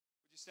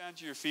stand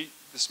to your feet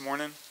this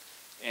morning?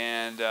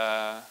 And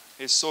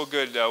it's so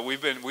good.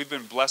 We've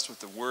been blessed with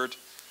the Word,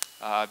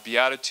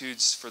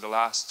 Beatitudes for the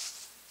last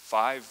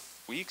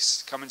 5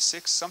 weeks, coming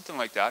 6, something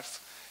like that.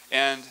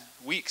 And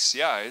weeks,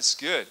 yeah, it's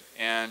good.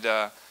 And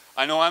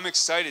I know I'm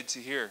excited to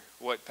hear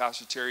what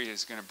Pastor Terry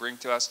is going to bring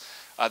to us.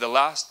 The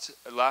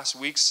last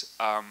week's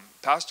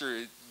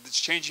Pastor, it's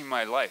changing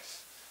my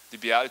life. The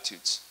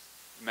Beatitudes,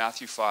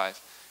 Matthew 5.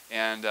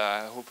 And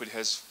I hope it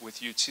has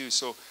with you too.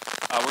 So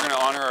we're going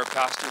to honor our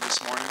pastor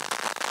this morning.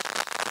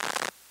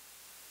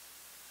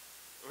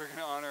 We're going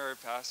to honor our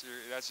pastor.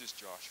 That's just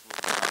Josh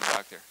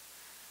back there.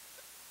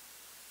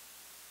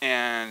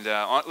 And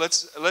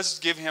let's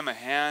give him a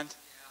hand.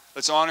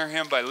 Let's honor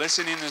him by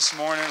listening this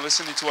morning,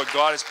 listening to what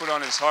God has put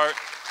on his heart,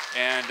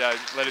 and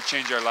let it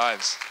change our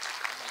lives.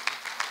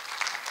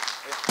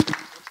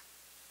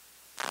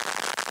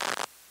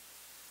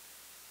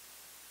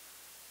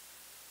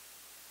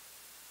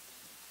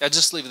 Yeah,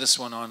 just leave this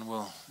one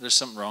on. There's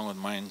something wrong with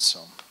mine,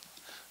 so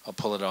I'll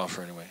pull it off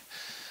anyway.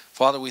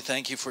 Father, we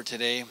thank you for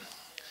today.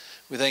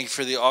 We thank you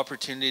for the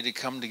opportunity to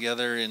come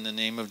together in the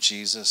name of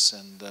Jesus.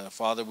 And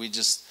Father, we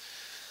just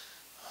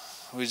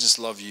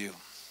love you.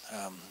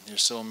 You're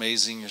so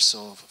amazing. You're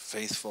so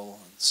faithful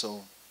and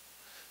so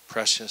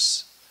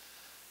precious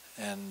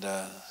and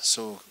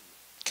so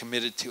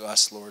committed to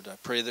us, Lord. I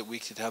pray that we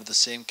could have the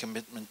same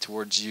commitment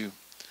towards you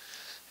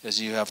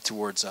as you have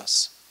towards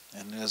us.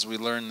 And as we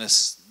learn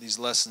these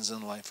lessons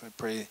in life, I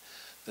pray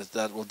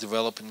that will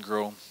develop and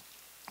grow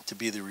to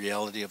be the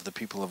reality of the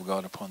people of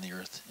God upon the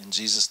earth. In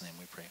Jesus' name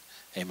we pray.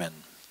 Amen.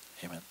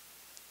 Amen.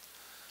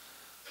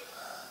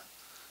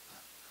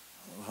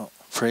 Well,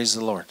 praise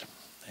the Lord.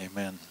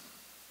 Amen.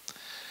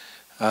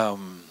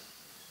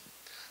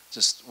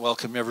 Just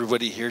welcome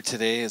everybody here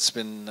today. It's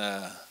been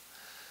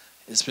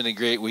a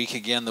great week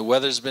again. The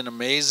weather's been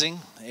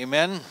amazing.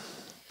 Amen.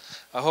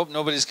 I hope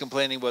nobody's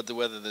complaining about the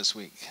weather this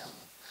week.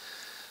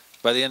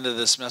 By the end of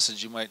this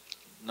message, you might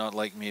not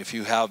like me if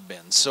you have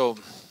been. So,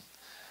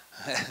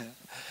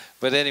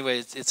 but anyway,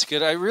 it's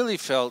good. I really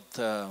felt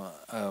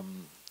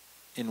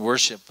in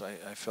worship,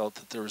 I felt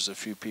that there was a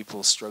few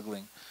people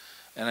struggling.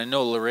 And I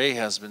know Lorraine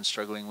has been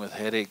struggling with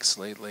headaches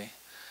lately,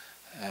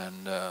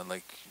 and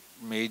like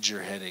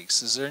major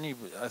headaches. Is there any?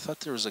 I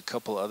thought there was a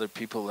couple other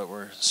people that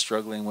were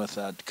struggling with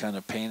that kind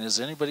of pain. Is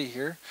anybody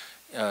here?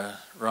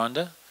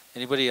 Rhonda?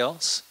 Anybody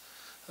else?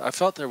 I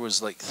felt there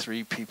was like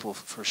 3 people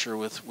for sure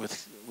with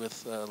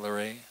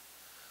Lorraine.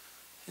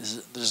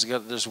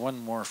 There's one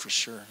more for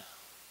sure.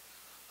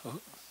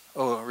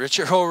 Oh,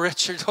 Richard. Oh,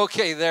 Richard.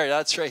 Okay, there.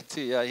 That's right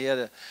too.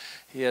 Yeah,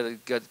 he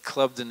got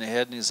clubbed in the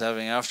head and he's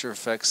having after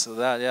effects of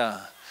that. Yeah,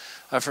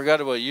 I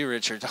forgot about you,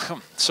 Richard.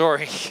 I'm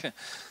sorry.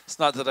 It's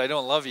not that I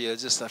don't love you.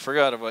 It's just I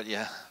forgot about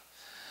you.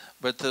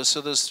 But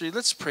so those 3.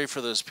 Let's pray for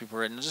those people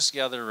right now. Just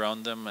gather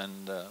around them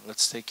and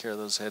let's take care of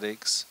those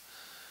headaches.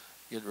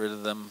 Get rid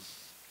of them.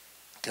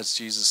 Because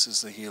Jesus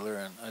is the healer,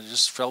 and I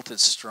just felt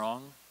it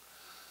strong,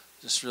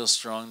 just real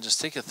strong.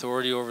 Just take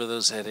authority over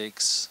those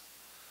headaches,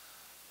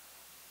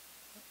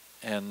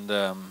 and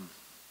that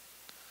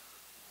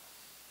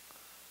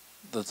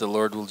the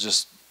Lord will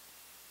just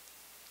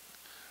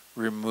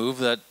remove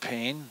that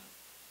pain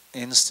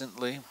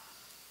instantly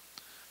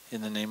in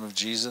the name of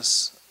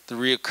Jesus. The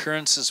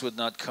reoccurrences would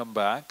not come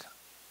back.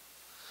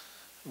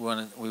 We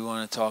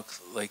want to talk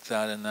like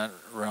that in that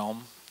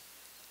realm.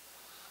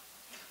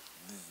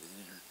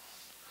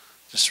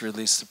 Just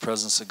release the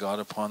presence of God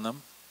upon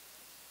them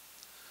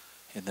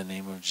in the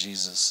name of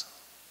Jesus.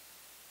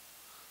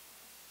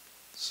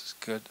 This is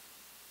good.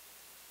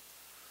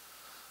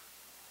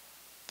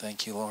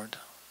 Thank you, Lord.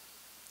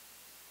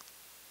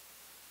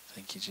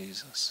 Thank you,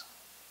 Jesus.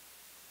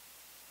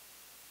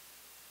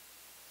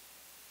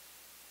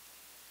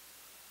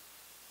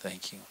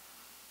 Thank you.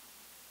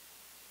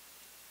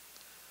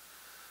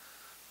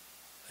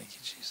 Thank you,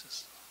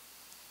 Jesus.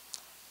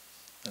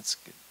 That's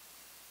good.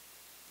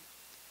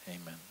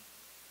 Amen.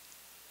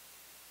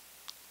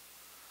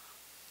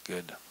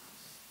 Good.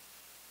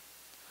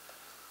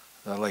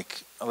 I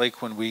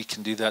like when we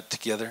can do that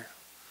together.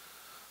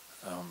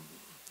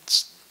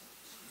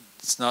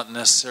 It's not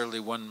necessarily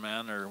one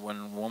man or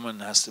one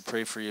woman has to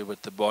pray for you,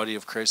 but the body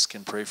of Christ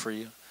can pray for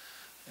you,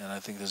 and I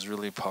think that's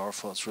really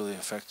powerful. It's really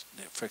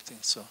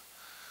affecting. So,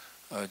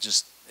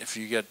 just if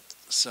you get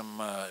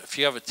if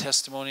you have a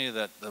testimony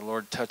that the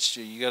Lord touched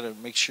you, you got to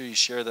make sure you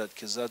share that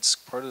because that's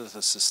part of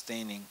the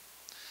sustaining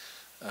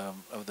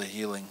of the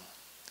healing.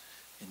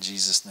 In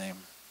Jesus'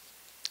 name.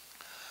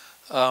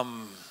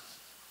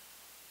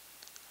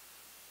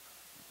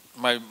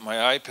 My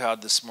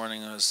iPad this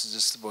morning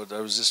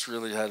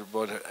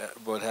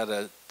had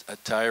a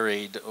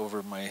tirade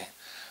over my.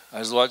 I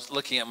was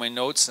looking at my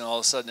notes and all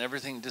of a sudden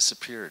everything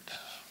disappeared.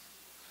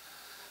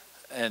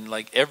 And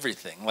like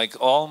everything, like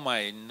all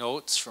my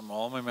notes from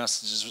all my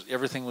messages,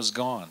 everything was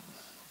gone.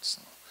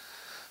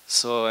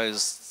 So I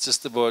was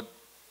just about.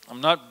 I'm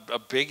not a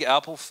big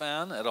Apple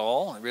fan at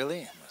all,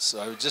 really. So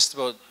I was just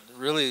about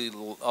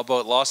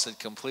lost it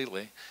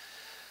completely.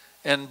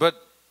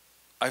 But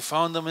I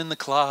found them in the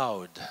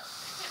cloud.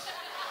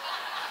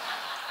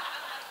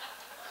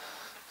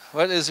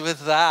 What is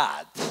with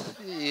that?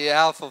 You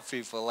alpha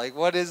people, like,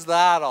 what is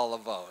that all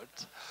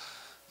about?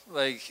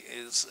 Like,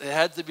 it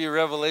had to be a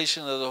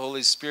revelation of the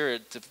Holy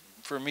Spirit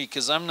for me,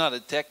 because I'm not a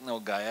techno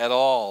guy at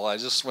all. I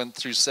just went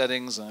through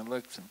settings and I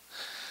looked and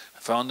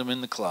found them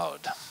in the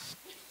cloud.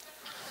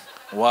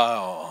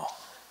 Wow.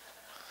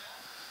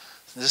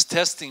 Just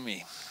testing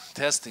me.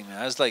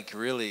 I was like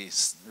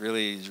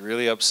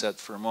really upset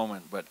for a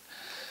moment, but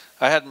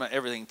I had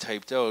everything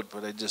typed out,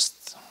 but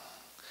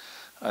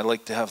I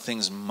like to have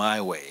things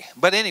my way.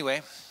 But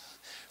anyway,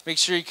 make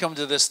sure you come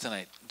to this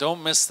tonight.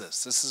 Don't miss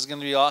this. This is going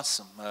to be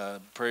awesome.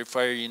 Prairie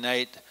Fire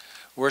Unite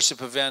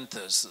worship event.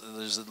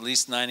 There's at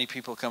least 90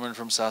 people coming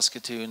from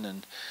Saskatoon,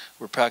 and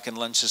we're packing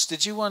lunches.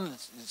 Did you want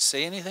to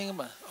say anything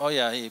about? Oh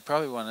yeah, you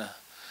probably want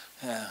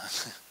to. Yeah,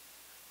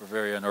 we're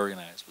very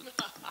unorganized. But.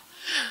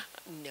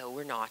 No,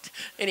 we're not.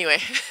 Anyway.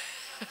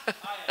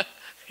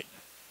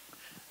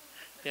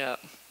 Yeah,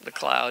 the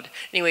cloud.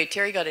 Anyway,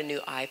 Terry got a new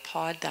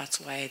iPod.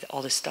 That's why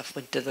all this stuff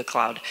went to the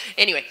cloud.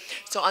 Anyway,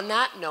 so on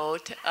that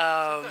note, what's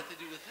got to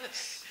do with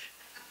this?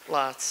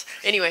 Lots.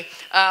 Anyway,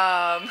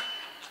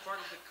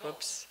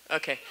 oops.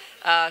 Okay.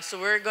 So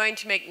we're going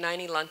to make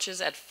 90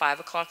 lunches at 5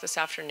 o'clock this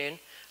afternoon.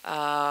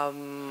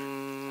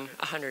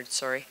 100,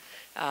 sorry.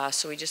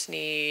 So we just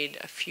need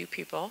a few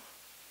people.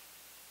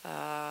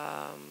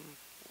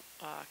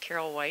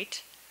 Carol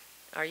White,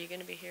 are you going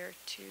to be here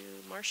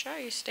too? Marcia, are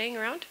you staying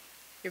around?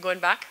 You're going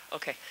back?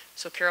 Okay.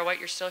 So Carol White,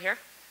 you're still here?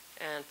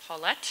 And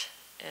Paulette,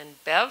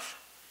 and Bev,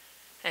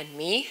 and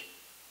me.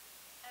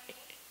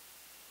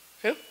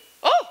 Who?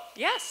 Oh,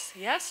 yes,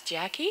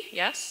 Jackie,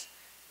 yes.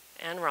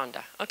 And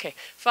Rhonda. Okay.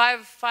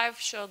 Five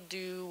shall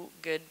do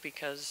good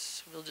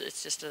because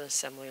it's just an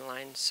assembly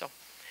line. So,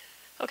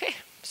 okay.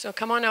 So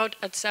come on out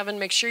at 7.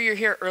 Make sure you're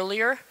here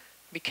earlier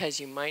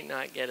because you might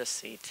not get a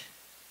seat.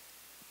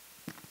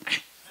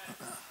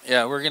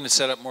 Yeah, we're going to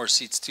set up more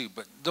seats too,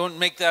 but don't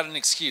make that an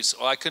excuse.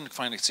 Oh, I couldn't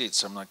find a seat,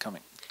 so I'm not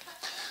coming.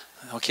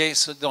 Okay,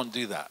 so don't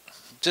do that.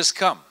 Just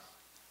come.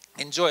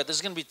 Enjoy it.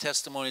 There's going to be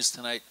testimonies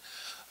tonight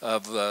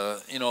of,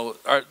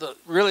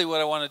 really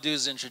what I want to do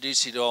is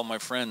introduce you to all my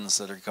friends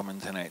that are coming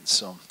tonight.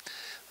 So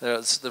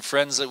there's the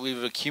friends that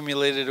we've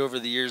accumulated over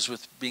the years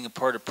with being a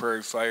part of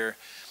Prairie Fire,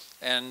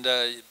 and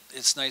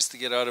it's nice to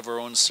get out of our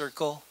own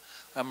circle.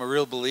 I'm a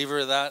real believer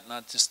of that,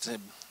 not just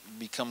to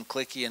become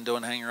cliquey and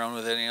don't hang around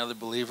with any other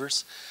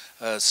believers.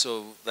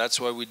 So that's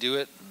why we do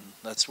it. And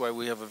that's why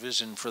we have a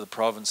vision for the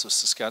province of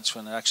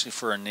Saskatchewan, actually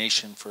for our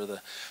nation, for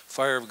the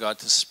fire of God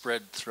to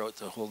spread throughout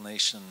the whole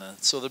nation.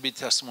 So there'll be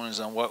testimonies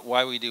on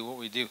why we do what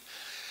we do.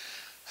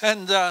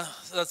 And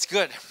that's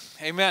good.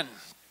 Amen.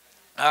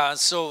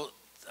 So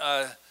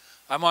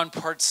I'm on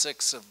part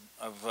 6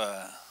 of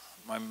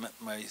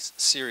my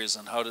series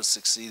on how to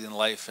succeed in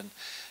life,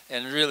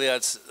 and really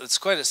it's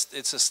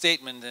a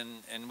statement,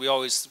 and we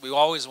always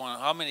want.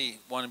 How many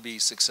want to be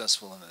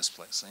successful in this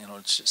place?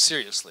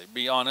 Seriously,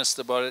 be honest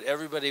about it.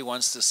 Everybody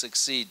wants to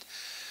succeed,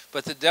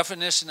 but the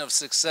definition of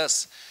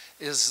success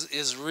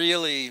is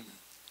really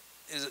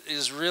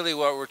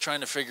what we're trying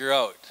to figure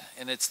out.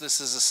 And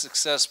this is a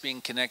success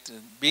being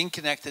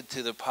connected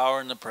to the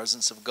power and the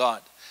presence of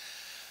God.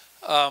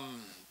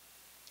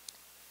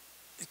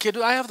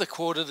 Do I have the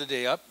quote of the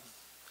day up?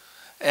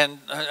 And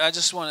I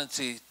just wanted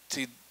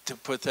to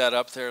put that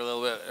up there a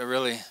little bit.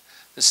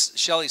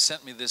 Shelley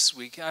sent me this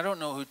week. I don't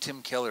know who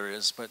Tim Keller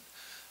is, but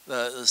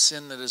the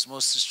sin that is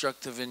most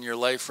destructive in your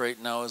life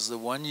right now is the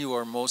one you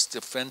are most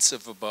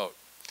defensive about.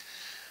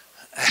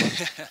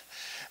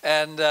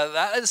 And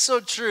that is so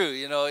true.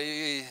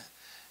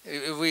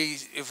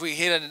 If we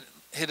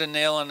hit a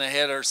nail on the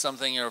head or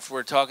something, or if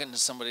we're talking to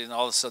somebody and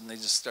all of a sudden they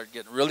just start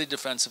getting really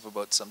defensive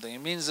about something,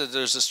 it means that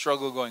there's a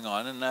struggle going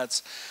on, and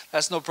that's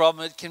no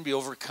problem. It can be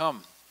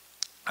overcome.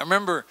 I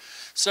remember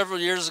several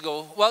years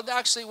ago, well,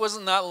 actually it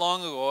wasn't that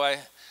long ago,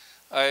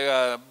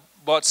 I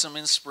bought some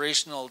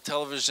inspirational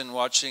television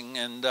watching,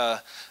 and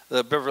the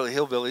Beverly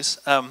Hillbillies.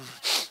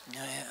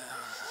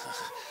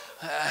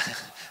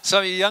 Some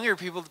of you younger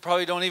people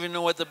probably don't even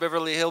know what the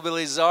Beverly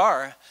Hillbillies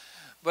are,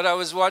 but I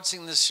was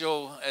watching this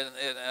show,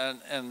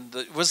 and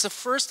it was the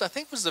first, I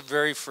think it was the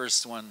very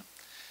first one,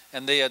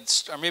 and they had,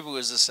 or maybe it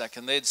was the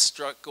second, they had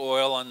struck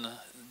oil on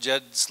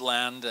Jed's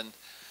land,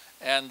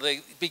 and they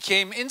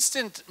became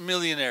instant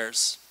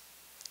millionaires,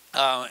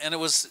 and it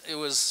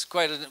was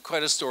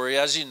quite a story,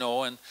 as you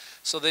know. And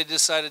so they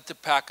decided to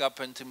pack up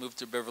and to move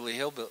to Beverly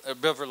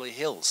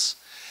Hills.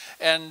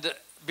 And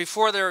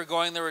before they were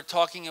going, they were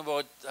talking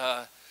about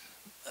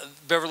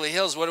Beverly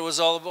Hills, what it was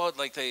all about.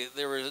 Like they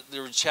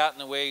were chatting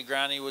away.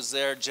 Granny was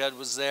there, Jed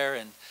was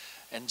there,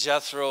 and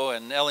Jethro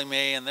and Ellie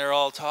Mae, and they're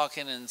all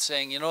talking and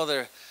saying,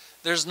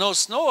 there's no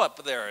snow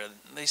up there. And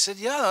they said,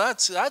 yeah,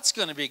 that's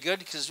going to be good,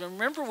 because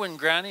remember when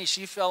Granny,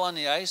 she fell on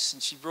the ice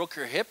and she broke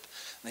her hip?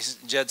 And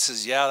Jed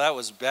says, yeah, that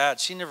was bad.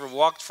 She never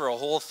walked for a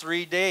whole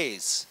 3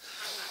 days.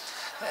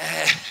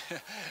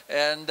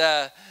 And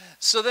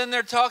so then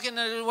they're talking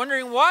and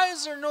wondering, why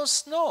is there no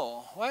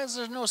snow? Why is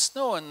there no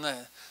snow? And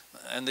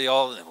they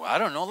all, well, I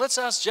don't know, let's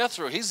ask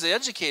Jethro. He's the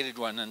educated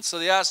one. And so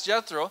they asked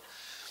Jethro,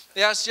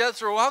 They asked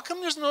Jethro, how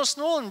come there's no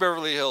snow in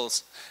Beverly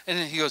Hills? And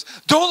he goes,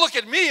 don't look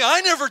at me,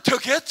 I never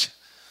took it.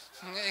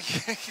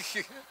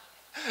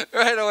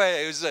 Right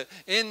away, he was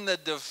in the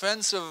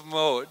defensive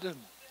mode.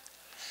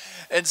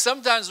 And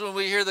sometimes when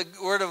we hear the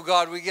word of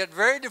God, we get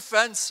very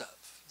defensive,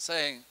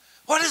 saying,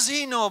 what does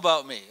he know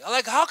about me?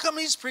 Like, how come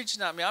he's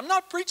preaching at me? I'm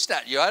not preaching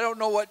at you. I don't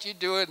know what you're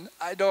doing.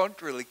 I don't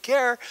really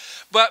care.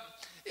 But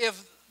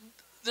if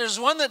there's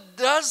one that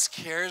does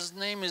care, his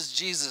name is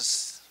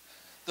Jesus.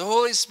 The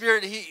Holy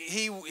Spirit,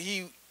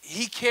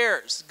 he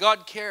cares.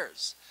 God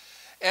cares.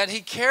 And he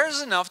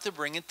cares enough to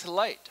bring it to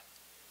light.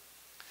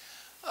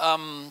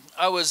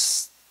 I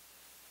was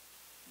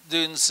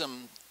doing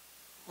some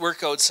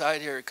work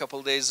outside here a couple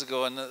of days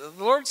ago, and the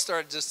Lord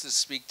started just to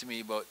speak to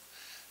me about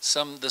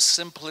the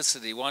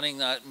simplicity,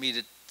 wanting me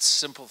to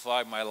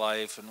simplify my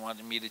life and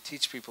wanting me to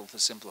teach people to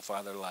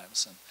simplify their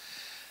lives.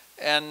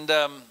 And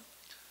a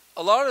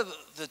lot of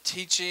the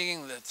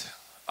teaching that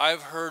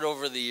I've heard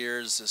over the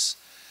years is,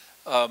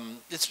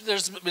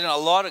 there's been a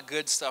lot of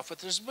good stuff, but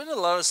there's been a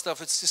lot of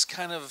stuff it's just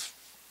kind of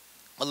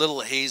a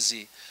little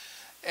hazy.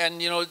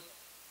 And, you know,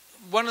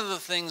 one of the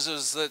things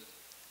is that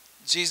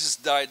Jesus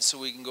died so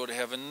we can go to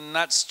heaven, and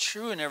that's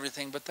true and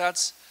everything, but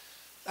that's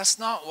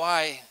not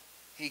why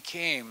he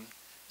came,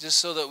 just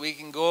so that we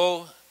can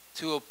go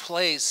to a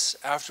place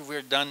after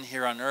we're done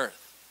here on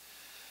earth.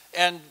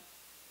 And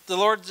the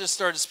Lord just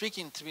started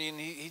speaking to me, and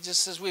he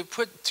just says we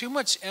put too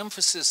much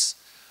emphasis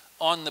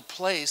on the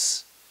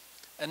place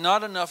and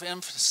not enough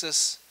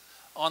emphasis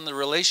on the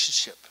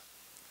relationship.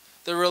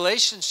 The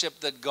relationship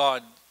that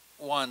God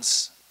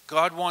wants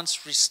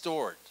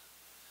restored.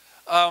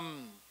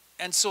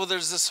 And so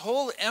there's this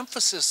whole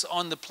emphasis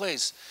on the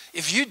place.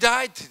 If you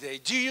died today,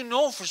 do you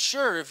know for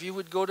sure if you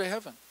would go to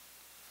heaven?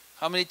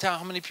 How many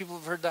people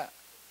have heard that?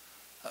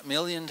 1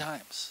 million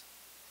times.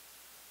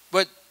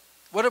 But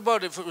what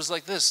about if it was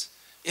like this?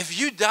 If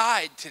you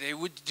died today,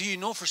 do you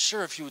know for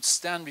sure if you would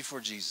stand before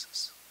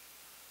Jesus?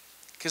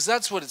 Because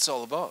that's what it's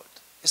all about.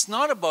 It's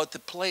not about the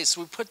place.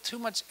 We put too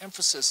much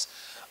emphasis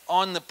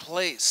on the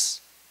place.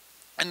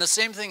 And the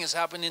same thing has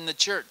happened in the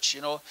church.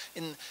 You know,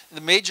 in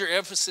the major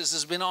emphasis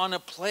has been on a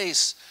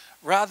place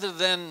rather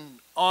than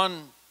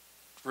on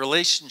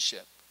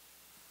relationship.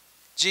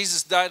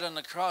 Jesus died on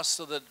the cross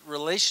so that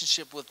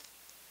relationship with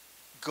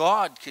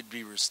God could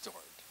be restored.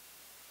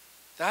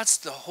 That's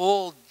the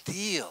whole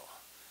deal.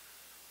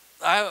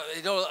 I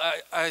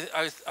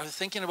was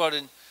thinking about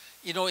it.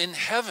 You know, in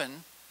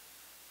heaven,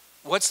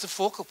 what's the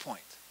focal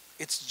point?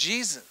 It's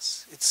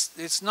Jesus.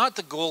 It's not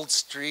the gold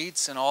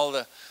streets and all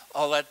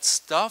that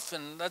stuff,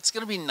 and that's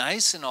going to be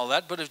nice and all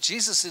that. But if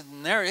Jesus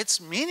isn't there, it's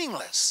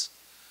meaningless.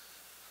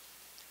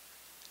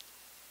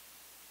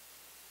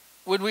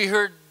 When we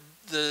heard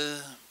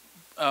the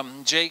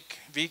Jake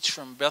Veach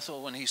from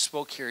Bethel, when he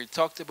spoke here, he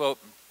talked about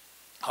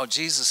how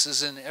Jesus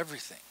is in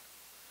everything.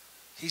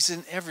 He's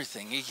in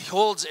everything. He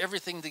holds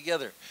everything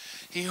together.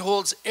 He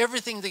holds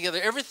everything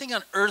together. Everything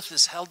on earth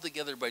is held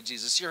together by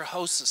Jesus. Your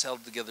house is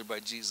held together by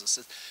Jesus.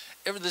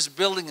 This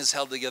building is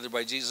held together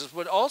by Jesus,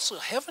 but also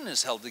heaven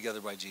is held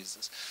together by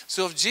Jesus.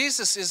 So if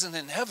Jesus isn't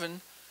in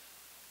heaven,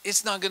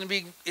 it's not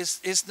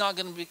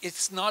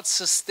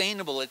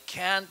sustainable. It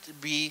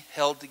can't be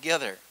held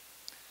together.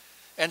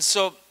 And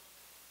so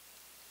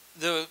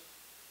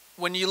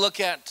when you look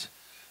at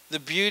the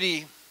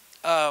beauty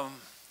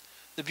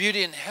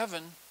in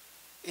heaven,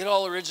 it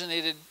all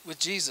originated with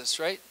Jesus,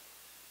 right?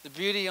 The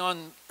beauty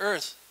on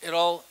earth, it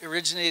all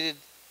originated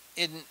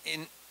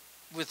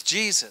with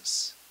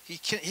Jesus.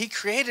 He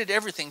created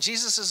everything.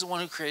 Jesus is the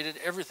one who created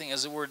everything,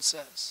 as the word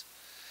says.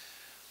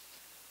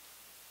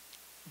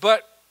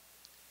 But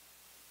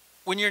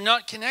when you're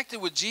not connected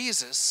with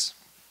Jesus,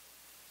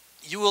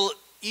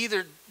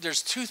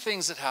 there's two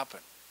things that happen.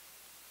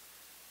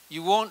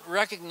 You won't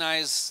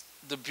recognize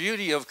the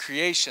beauty of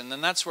creation,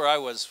 and that's where I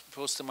was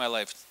most of my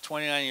life.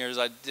 29 years,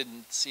 I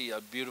didn't see a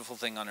beautiful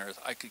thing on earth.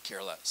 I could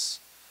care less.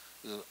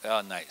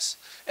 Nice.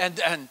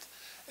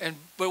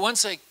 But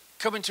once I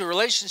come into a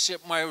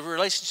relationship, my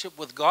relationship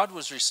with God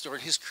was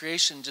restored. His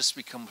creation just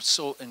became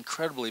so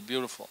incredibly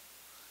beautiful.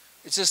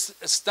 It just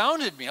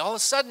astounded me. All of a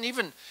sudden,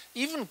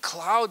 even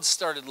clouds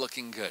started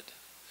looking good.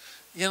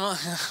 You know,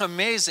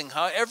 amazing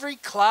how every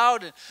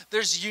cloud,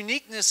 there's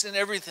uniqueness in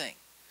everything.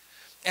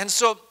 And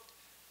so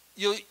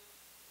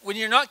when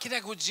you're not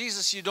connected with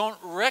Jesus, you don't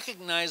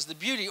recognize the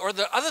beauty. Or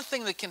the other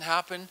thing that can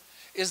happen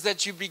is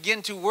that you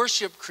begin to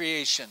worship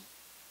creation.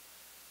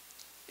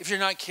 If you're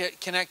not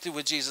connected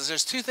with Jesus,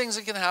 there's two things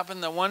that can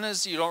happen. The one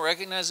is you don't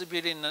recognize the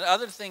beauty, and the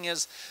other thing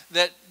is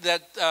that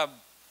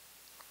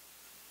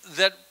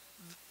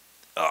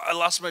I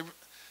lost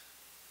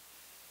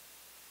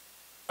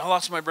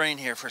my brain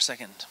here for a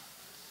second.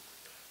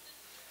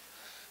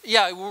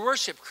 Yeah, we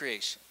worship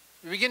creation.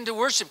 We begin to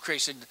worship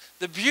creation.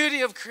 The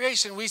beauty of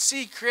creation. We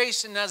see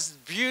creation as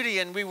beauty,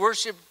 and we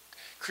worship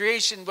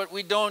creation, but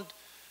we don't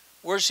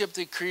worship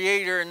the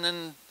Creator, and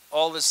then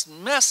all this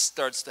mess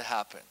starts to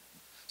happen.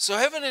 So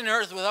heaven and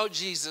earth without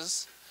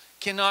Jesus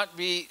cannot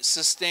be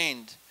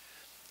sustained.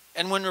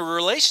 And when a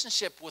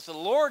relationship with the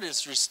Lord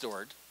is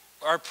restored,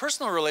 our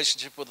personal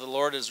relationship with the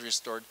Lord is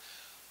restored,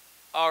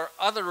 our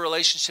other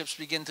relationships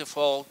begin to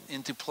fall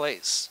into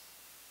place.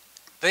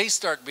 They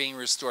start being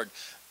restored.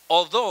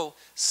 Although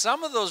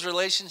some of those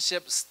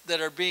relationships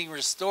that are being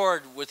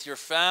restored with your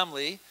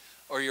family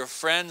or your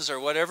friends or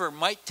whatever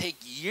might take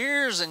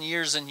years and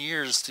years and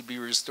years to be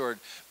restored.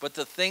 But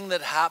the thing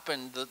that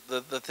happened,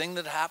 the thing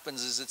that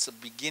happens is it's a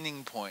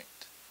beginning point.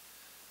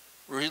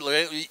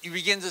 You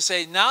begin to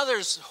say, now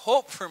there's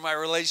hope for my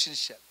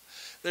relationship.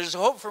 There's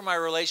hope for my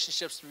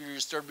relationships to be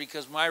restored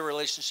because my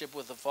relationship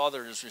with the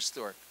Father is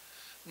restored.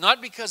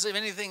 Not because of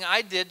anything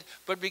I did,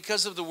 but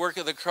because of the work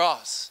of the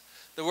cross.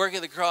 The work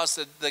of the cross,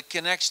 the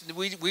connection,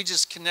 we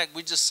just connect,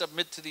 we just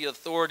submit to the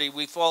authority.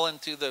 We fall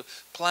into the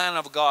plan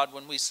of God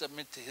when we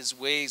submit to his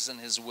ways and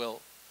his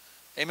will.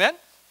 Amen?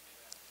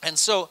 And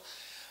so,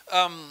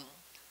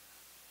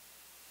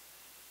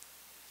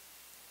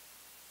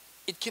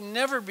 it can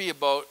never be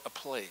about a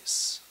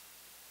place.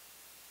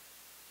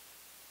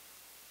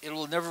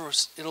 It'll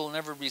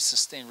never be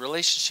sustained.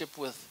 Relationship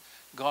with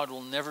God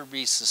will never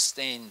be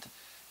sustained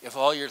if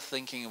all you're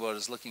thinking about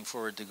is looking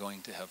forward to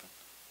going to heaven.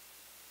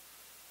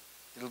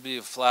 It'll be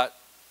a flat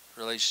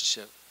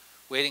relationship,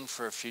 waiting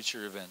for a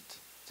future event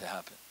to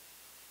happen.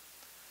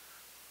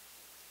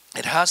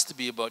 It has to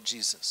be about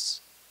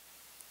Jesus.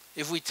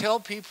 If we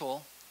tell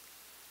people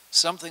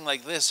something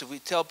like this, if we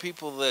tell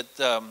people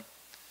that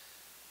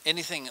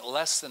anything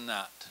less than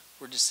that,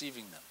 we're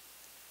deceiving them.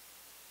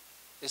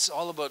 It's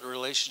all about a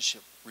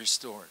relationship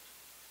restored.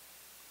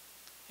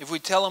 If we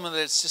tell them that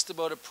it's just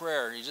about a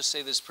prayer, you just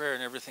say this prayer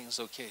and everything's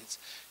okay,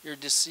 you're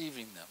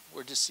deceiving them.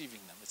 We're deceiving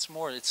them. It's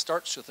more, it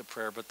starts with a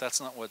prayer, but that's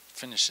not what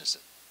finishes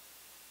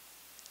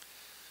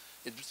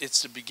it.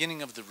 It's the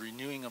beginning of the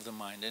renewing of the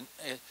mind.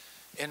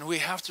 And we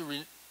have to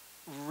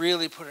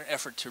really put an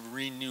effort to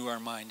renew our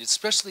mind,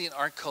 especially in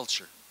our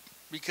culture,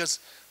 because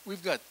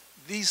we've got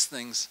these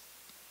things,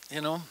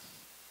 and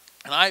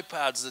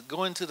iPads that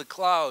go into the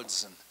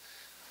clouds and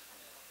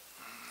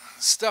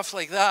stuff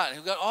like that.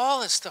 We've got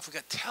all this stuff. We've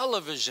got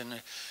television.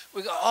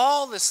 We've got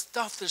all this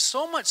stuff. There's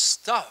so much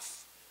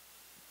stuff.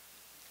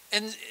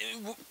 And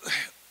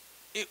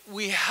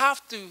we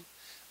have to,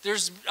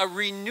 there's a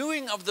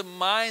renewing of the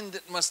mind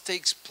that must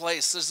take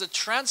place. There's a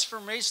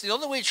transformation. The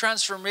only way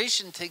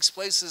transformation takes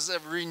place is a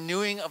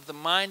renewing of the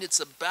mind. It's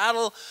a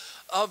battle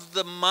of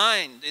the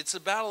mind. It's a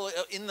battle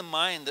in the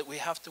mind that we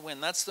have to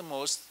win. That's the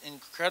most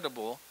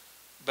incredible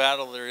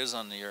battle there is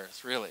on the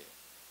earth, really.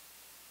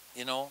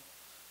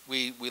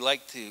 We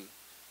like to,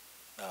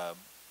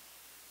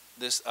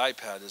 this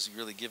iPad is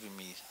really giving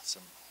me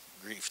some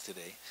grief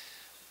today.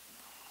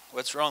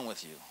 What's wrong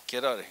with you?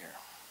 Get out of here.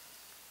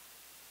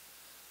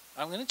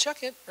 I'm going to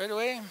check it right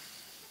away.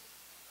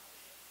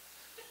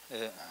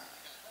 Yeah.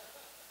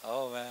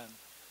 Oh, man.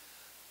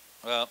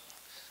 Well,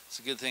 it's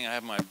a good thing I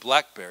have my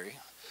BlackBerry,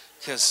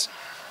 because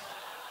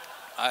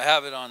I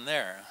have it on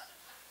there.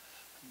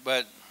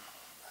 But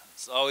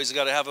it's always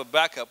got to have a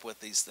backup with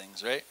these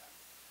things, right?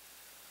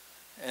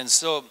 And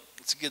so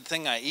it's a good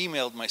thing I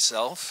emailed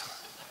myself.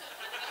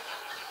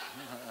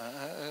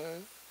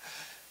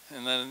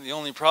 And then the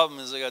only problem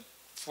is I got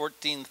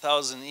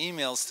 14,000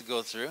 emails to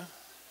go through.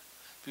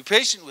 Be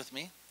patient with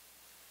me.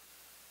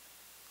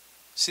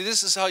 See,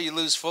 this is how you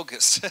lose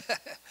focus.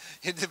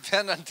 You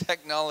depend on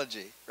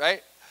technology,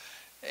 right?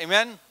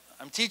 Amen?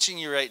 I'm teaching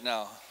you right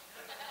now.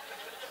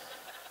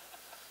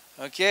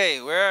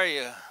 Okay, where are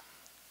you?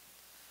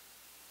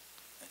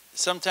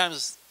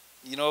 Sometimes,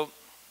 you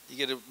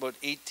get about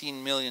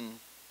 18 million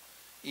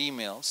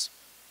emails.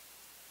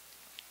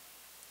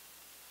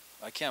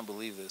 I can't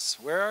believe this.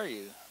 Where are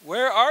you?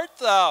 Where art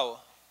thou?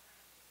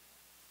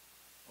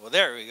 Well,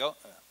 there we go.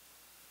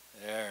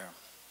 There.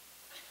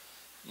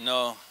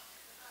 No,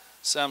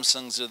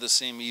 Samsungs are the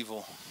same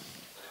evil.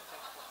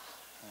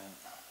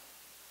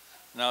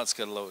 Now it's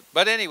got to load.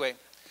 But anyway,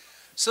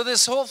 so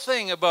this whole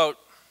thing about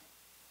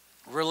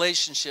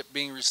relationship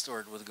being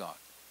restored with God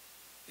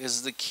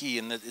is the key,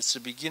 and that it's the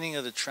beginning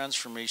of the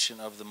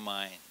transformation of the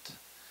mind.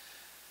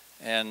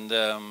 And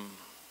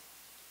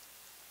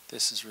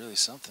this is really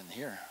something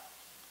here.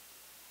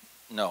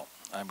 No,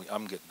 I'm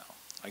good now.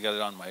 I got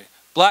it on my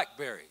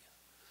BlackBerry.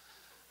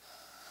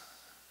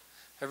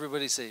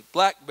 Everybody say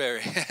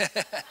BlackBerry.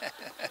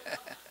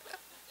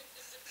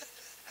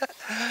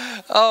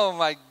 Oh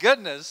my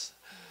goodness.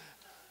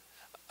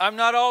 I'm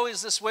not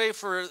always this way.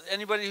 For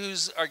anybody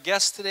who's our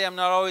guest today, I'm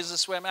not always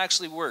this way. I'm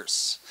actually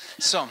worse.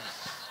 So,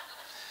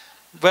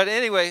 but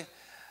anyway,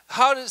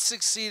 how to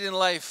succeed in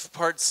life,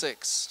 part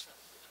 6.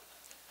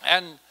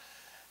 And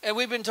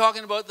we've been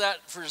talking about that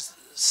for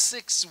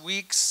 6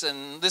 weeks,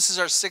 and this is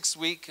our 6th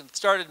week. It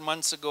started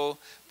months ago,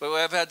 but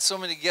I've had so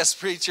many guest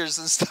preachers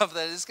and stuff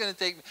that it's going to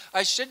take.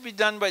 I should be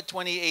done by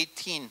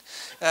 2018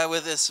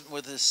 with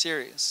this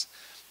series.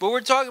 But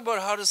we're talking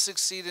about how to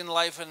succeed in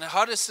life, and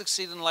how to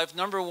succeed in life.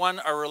 Number 1,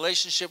 our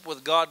relationship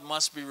with God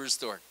must be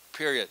restored.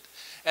 Period.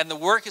 And the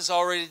work is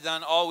already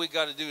done. All we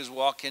got to do is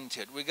walk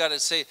into it. We got to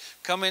say,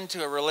 come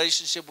into a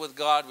relationship with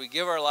God. We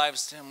give our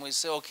lives to Him. We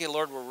say, okay,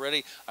 Lord, we're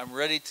ready. I'm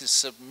ready to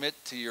submit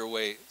to your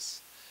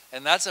ways.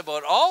 And that's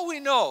about all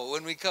we know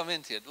when we come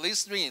into it. At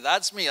least me.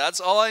 That's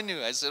all I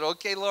knew. I said,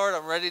 okay, Lord,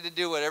 I'm ready to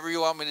do whatever you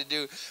want me to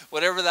do,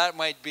 whatever that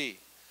might be.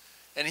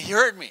 And he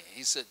heard me.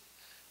 He said,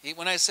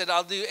 when I said,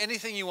 I'll do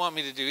anything you want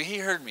me to do, he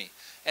heard me.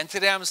 And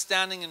today I'm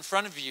standing in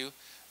front of you,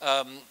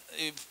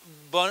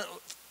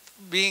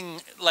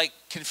 being like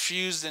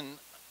confused and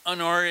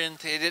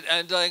unorientated.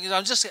 And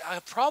I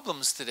have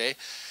problems today.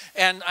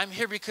 And I'm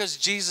here because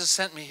Jesus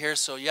sent me here,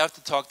 so you have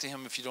to talk to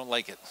him if you don't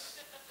like it.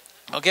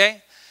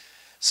 Okay?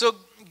 So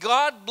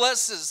God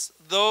blesses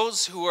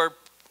those who are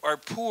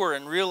poor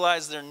and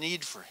realize their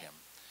need for him.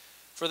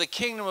 For the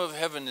kingdom of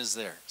heaven is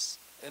theirs.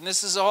 And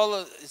this is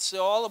it's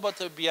all about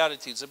the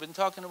Beatitudes. I've been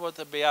talking about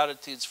the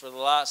Beatitudes for the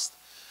last,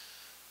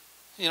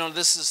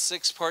 this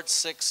is part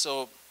 6.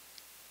 So,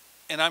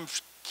 and I'm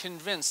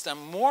convinced,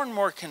 I'm more and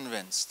more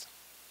convinced,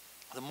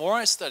 the more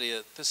I study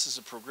it, this is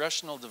a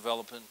progressional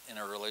development in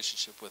our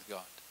relationship with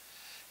God.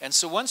 And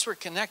so once we're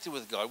connected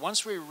with God,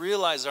 once we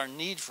realize our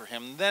need for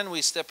him, then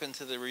we step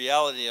into the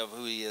reality of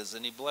who he is,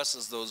 and he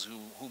blesses those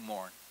who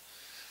mourn.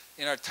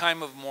 In our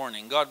time of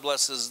mourning, God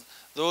blesses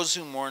those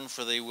who mourn,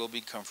 for they will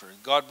be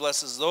comforted. God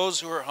blesses those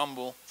who are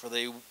humble, for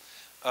they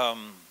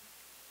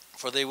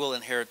will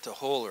inherit the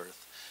whole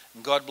earth.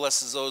 And God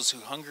blesses those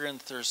who hunger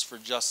and thirst for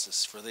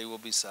justice, for they will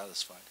be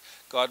satisfied.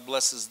 God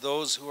blesses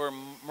those who are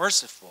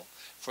merciful,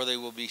 for they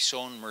will be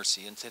shown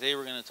mercy. And today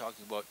we're going to talk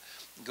about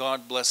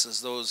God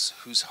blesses those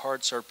whose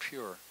hearts are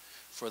pure,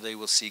 for they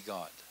will see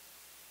God.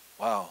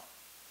 Wow,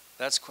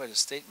 that's quite a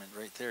statement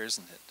right there,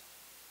 isn't it?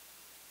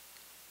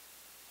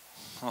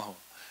 Oh,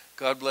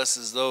 God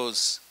blesses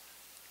those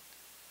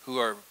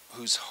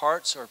whose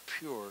hearts are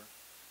pure,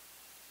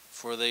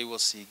 for they will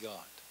see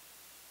God.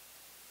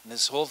 And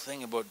this whole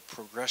thing about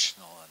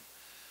progressional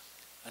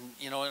and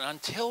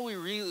until we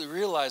really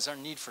realize our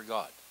need for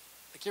God,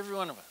 like every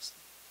one of us,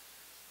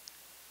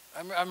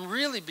 I'm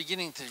really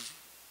beginning to,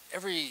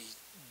 every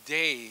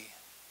day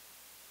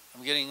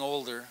I'm getting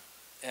older,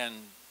 and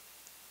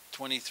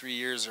 23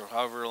 years or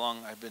however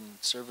long I've been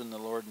serving the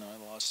Lord, and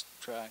I lost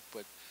track,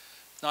 but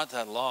it's not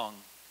that long.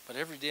 But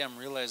every day I'm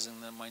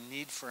realizing that my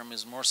need for him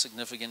is more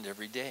significant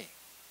every day.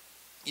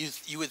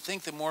 You would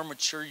think the more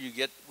mature you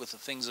get with the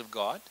things of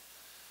God,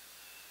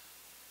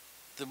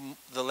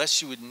 the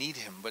less you would need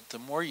him. But the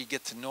more you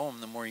get to know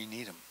him, the more you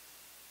need him.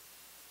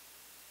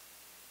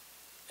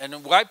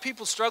 And why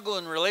people struggle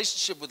in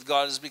relationship with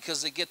God is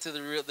because they get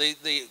to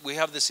we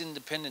have this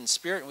independent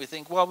spirit, and we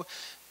think, well,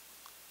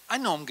 I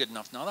know him good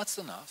enough now. That's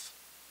enough.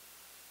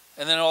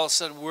 And then all of a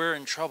sudden we're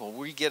in trouble.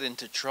 We get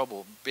into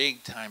trouble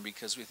big time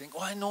because we think,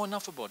 I know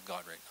enough about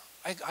God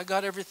right now. I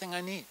got everything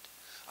I need.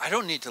 I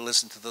don't need to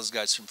listen to those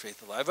guys from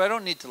Faith Alive. I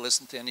don't need to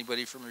listen to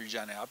anybody from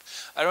Regina App.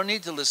 I don't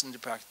need to listen to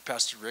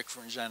Pastor Rick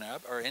from Regina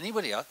App or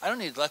anybody else. I don't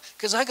need to,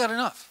 because I got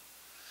enough.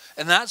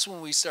 And that's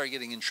when we start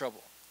getting in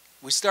trouble.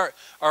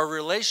 Our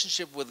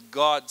relationship with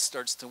God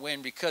starts to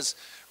wane, because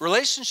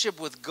relationship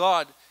with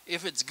God,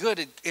 if it's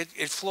good,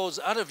 it flows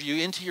out of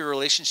you into your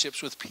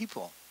relationships with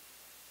people.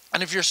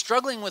 And if you're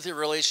struggling with your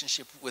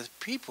relationship with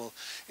people,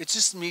 it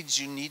just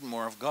means you need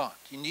more of God.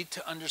 You need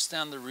to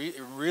understand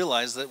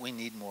realize that we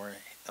need more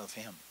of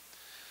him.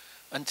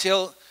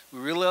 Until we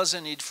realize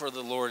our need for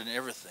the Lord in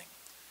everything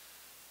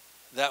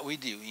that we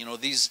do.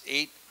 These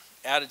 8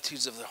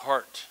 attitudes of the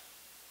heart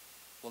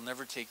will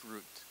never take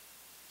root.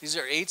 These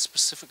are 8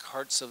 specific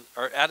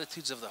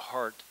attitudes of the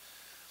heart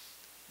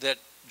that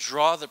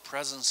draw the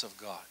presence of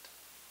God.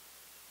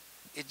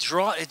 It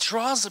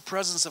draws the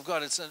presence of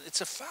God.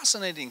 It's a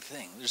fascinating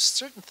thing. There's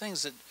certain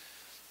things that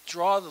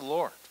draw the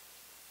Lord,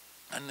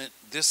 and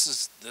this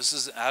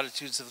is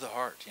attitudes of the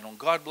heart.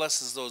 God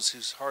blesses those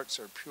whose hearts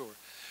are pure,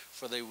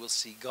 for they will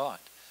see God.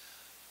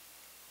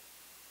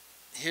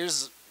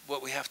 Here's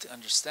what we have to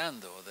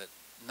understand, though, that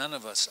none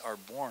of us are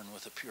born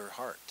with a pure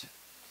heart,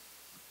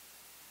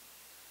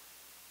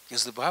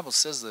 because the Bible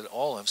says that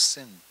all have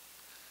sinned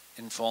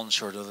and fallen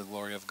short of the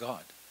glory of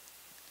God.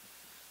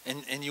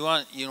 And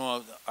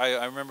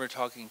I remember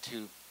talking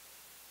to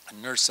a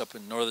nurse up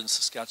in northern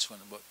Saskatchewan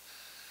about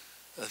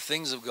the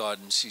things of God,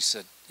 and she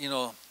said,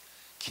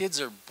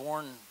 kids are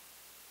born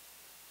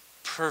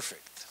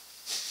perfect.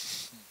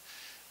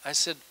 I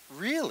said,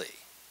 really?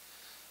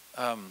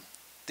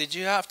 Did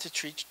you have to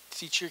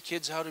teach your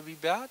kids how to be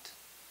bad?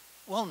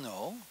 Well,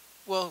 no.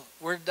 Well,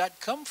 where did that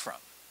come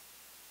from?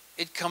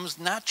 It comes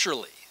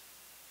naturally.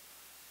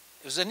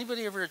 Was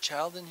anybody ever a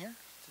child in here?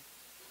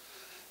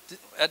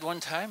 At one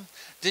time?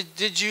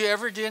 Did you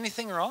ever do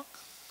anything wrong?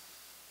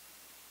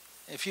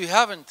 If you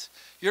haven't,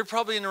 you're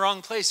probably in the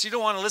wrong place. You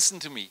don't want to listen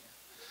to me.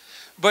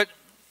 But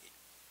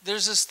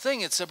there's this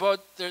thing, it's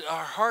about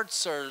our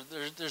hearts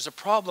there's a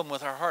problem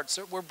with our hearts.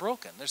 We're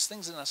broken. There's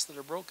things in us that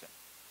are broken.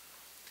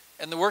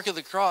 And the work of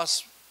the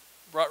cross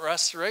brought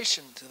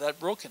restoration to that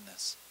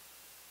brokenness.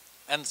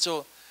 And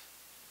so,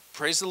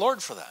 praise the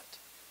Lord for that.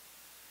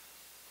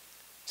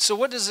 So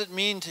what does it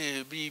mean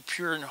to be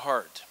pure in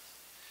heart?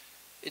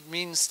 It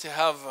means to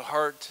have a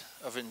heart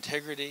of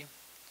integrity.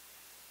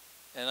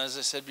 And as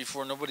I said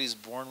before, nobody's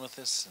born with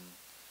this.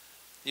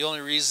 The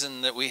only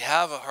reason that we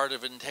have a heart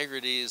of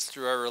integrity is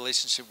through our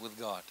relationship with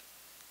God.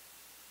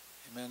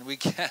 Amen. We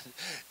can't,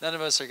 none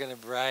of us are going to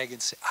brag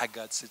and say, I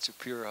got such a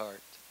pure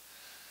heart.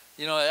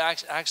 You know,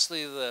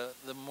 actually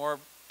the more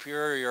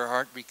pure your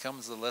heart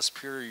becomes, the less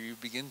pure you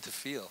begin to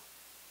feel.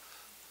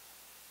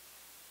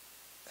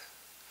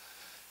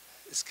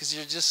 It's because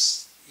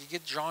you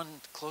get drawn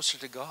closer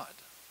to God.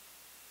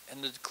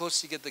 And the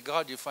closer you get to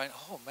God, you find,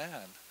 oh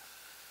man,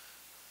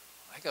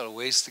 I got a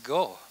ways to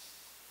go.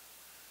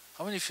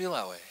 How many feel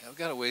that way? I've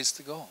got a ways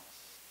to go.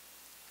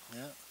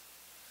 Yeah.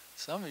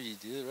 Some of you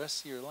do, the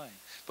rest of you are lying.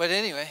 But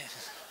anyway,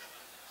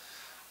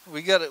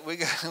 we got a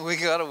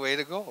way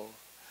to go.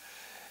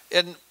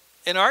 In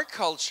our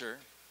culture,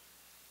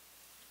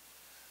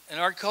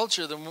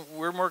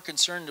 we're more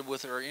concerned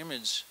with our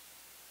image.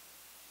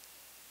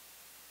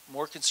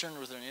 More concerned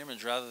with our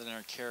image rather than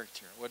our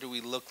character. What do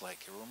we look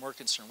like? We're more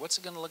concerned. What's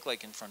it going to look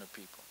like in front of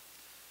people?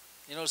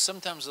 You know,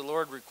 sometimes the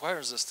Lord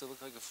requires us to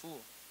look like a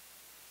fool.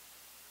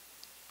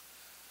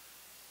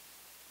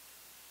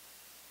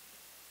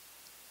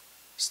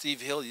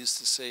 Steve Hill used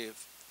to say,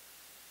 "If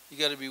you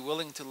got to be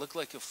willing to look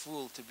like a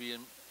fool to be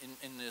in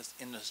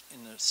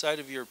the sight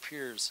of your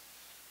peers,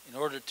 in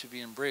order to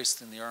be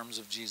embraced in the arms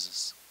of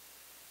Jesus."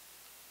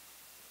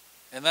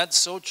 And that's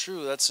so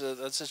true. That's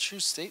a true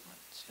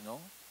statement, you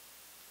know.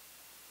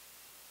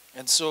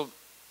 And so,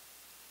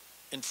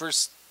 in 1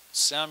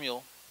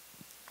 Samuel,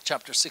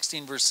 chapter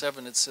 16, verse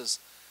 7, it says,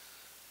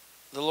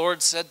 "The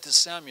Lord said to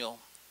Samuel,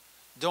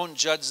 don't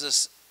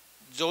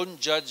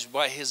judge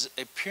by his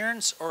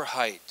appearance or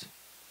height,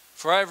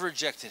 for I have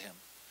rejected him.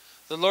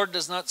 The Lord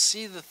does not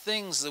see the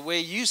things the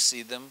way you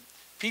see them.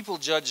 People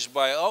judge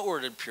by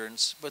outward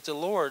appearance, but the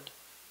Lord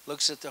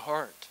looks at the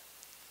heart."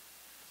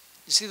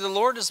 You see, the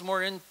Lord is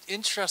more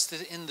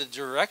interested in the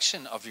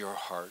direction of your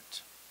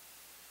heart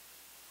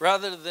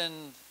rather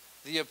than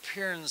the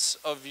appearance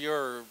of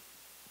your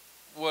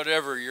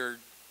whatever you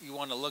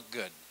want to look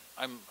good.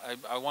 I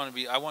want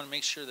to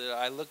make sure that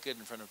I look good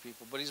in front of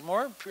people. But he's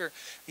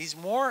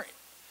more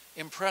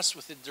impressed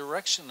with the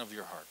direction of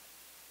your heart.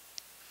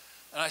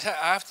 And I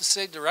have to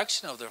say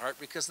direction of the heart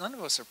because none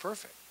of us are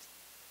perfect.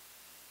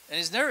 And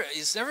it's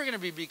never going to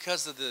be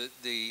because of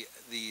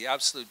the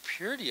absolute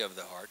purity of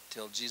the heart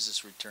till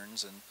Jesus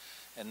returns,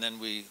 and then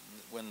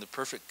when the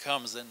perfect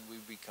comes, then we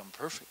become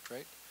perfect,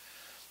 right?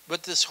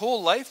 But this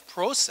whole life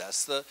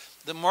process,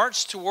 the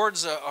march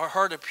towards our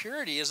heart of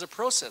purity is a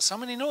process. How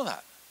many know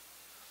that?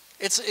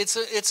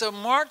 It's a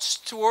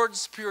march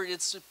towards purity.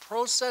 It's a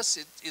process.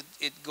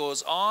 It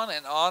goes on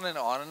and on and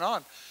on and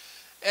on.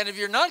 And if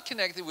you're not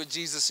connected with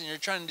Jesus and you're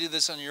trying to do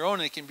this on your own,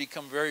 it can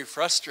become very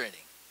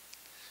frustrating.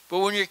 But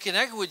when you're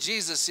connected with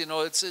Jesus, you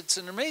know, it's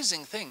an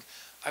amazing thing.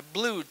 I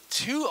blew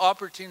 2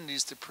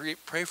 opportunities to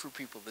pray for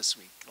people this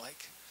week.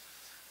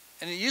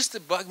 And it used to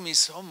bug me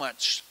so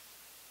much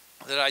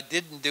that I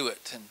didn't do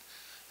it.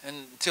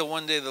 And until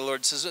one day the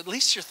Lord says, at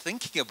least you're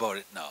thinking about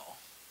it now.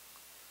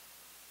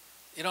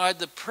 You know, I had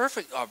the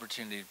perfect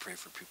opportunity to pray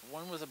for people.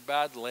 One with a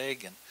bad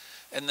leg.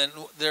 And then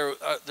there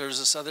was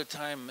this other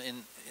time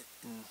in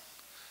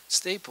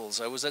Staples.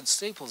 I was at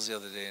Staples the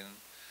other day.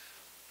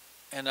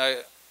 And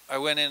I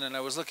went in and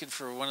I was looking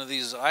for one of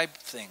these eye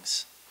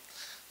things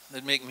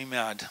that make me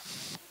mad.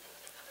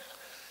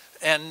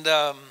 And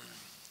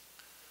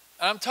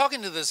I'm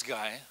talking to this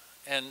guy.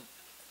 And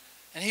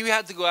he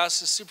had to go ask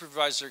the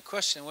supervisor a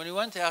question. When he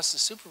went to ask the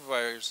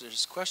supervisor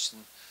this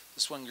question,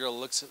 this one girl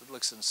looks at him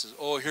and says,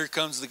 "Oh, here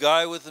comes the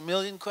guy with a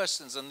million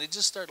questions." And they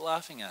just start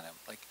laughing at him,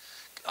 like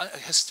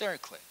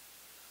hysterically.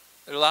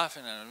 They're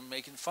laughing at him and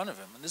making fun of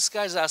him. And this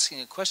guy's asking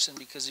a question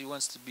because he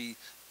wants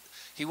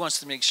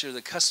to make sure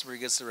the customer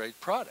gets the right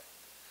product.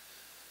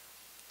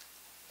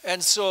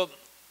 And so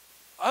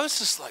I was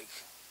just like,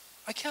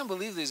 I can't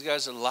believe these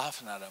guys are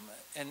laughing at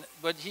him.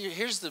 But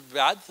here's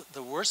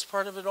the worst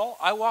part of it all.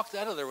 I walked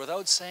out of there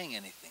without saying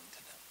anything to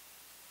them.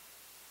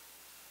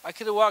 I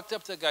could have walked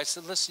up to the guy and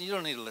said, "Listen, you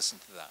don't need to listen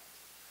to that.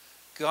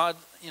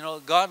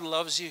 God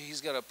loves you.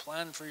 He's got a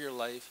plan for your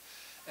life."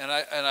 And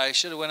I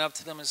should have went up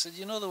to them and said,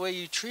 "You know, the way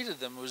you treated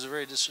them was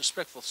very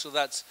disrespectful." So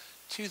that's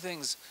 2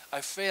 things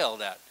I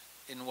failed at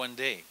in one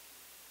day.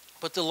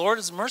 But the Lord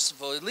is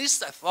merciful. At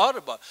least I thought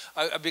about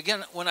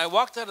it. When I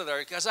walked out of there,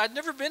 because I'd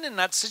never been in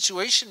that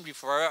situation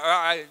before.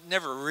 I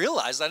never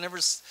realized.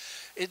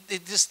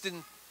 It just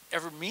didn't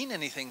ever mean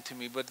anything to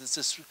me. But it's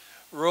this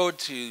road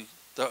to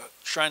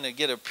trying to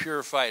get a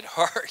purified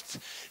heart,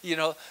 you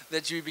know,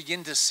 that you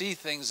begin to see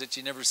things that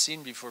you never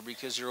seen before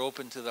because you're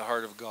open to the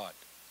heart of God.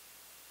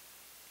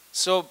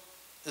 So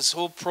this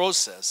whole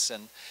process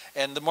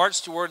and the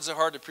march towards the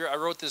heart of purity, I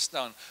wrote this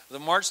down. The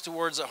march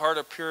towards the heart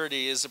of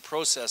purity is a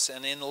process.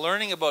 And in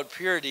learning about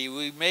purity,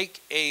 we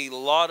make a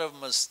lot of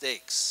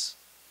mistakes.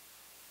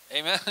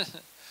 Amen?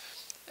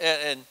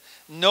 And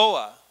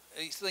Noah,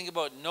 you think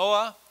about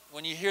Noah,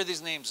 when you hear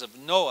these names of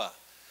Noah,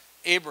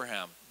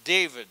 Abraham,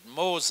 David,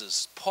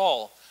 Moses,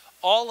 Paul,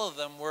 all of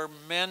them were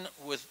men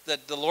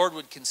that the Lord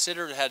would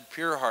consider had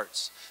pure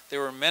hearts. They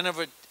were men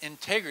of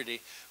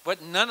integrity,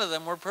 but none of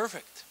them were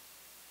perfect.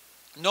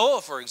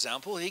 Noah, for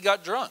example, he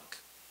got drunk.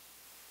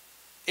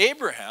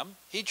 Abraham,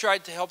 he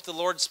tried to help the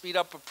Lord speed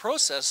up a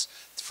process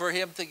for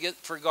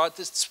God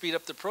to speed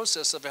up the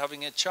process of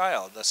having a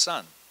child, a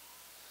son.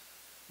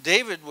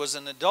 David was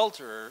an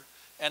adulterer,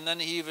 and then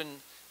he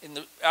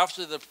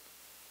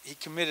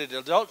committed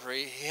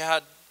adultery, he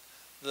had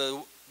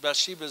the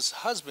Bathsheba's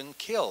husband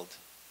killed.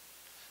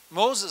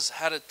 Moses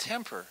had a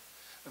temper,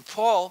 and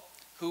Paul,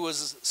 who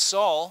was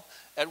Saul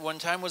at one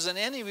time, was an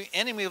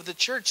enemy of the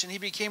church, and he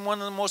became one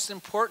of the most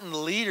important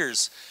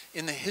leaders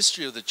in the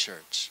history of the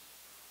church.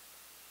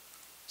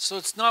 So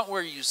it's not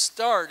where you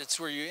start, it's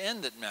where you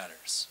end that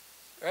matters,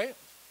 right?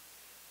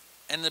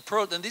 And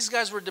these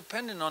guys were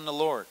dependent on the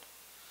Lord.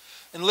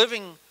 And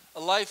living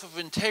a life of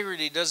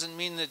integrity doesn't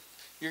mean that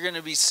you're going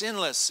to be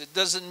sinless. It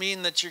doesn't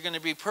mean that you're going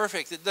to be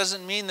perfect. It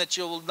doesn't mean that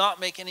you will not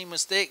make any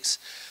mistakes.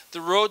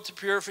 The road to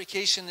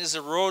purification is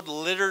a road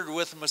littered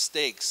with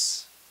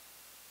mistakes.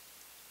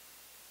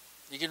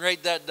 You can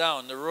write that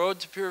down. The road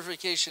to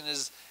purification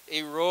is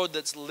a road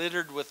that's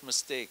littered with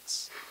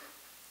mistakes.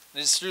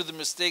 And it's through the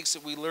mistakes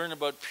that we learn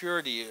about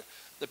purity,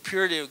 the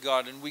purity of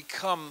God, and we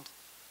come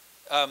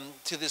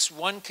to this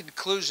one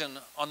conclusion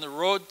on the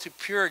road to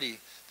purity.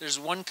 There's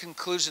one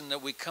conclusion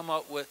that we come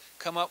up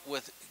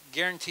with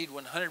guaranteed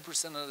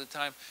 100% of the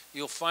time.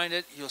 You'll find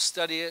it, you'll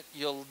study it,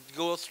 you'll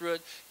go through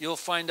it, you'll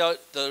find out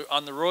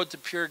on the road to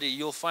purity,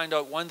 you'll find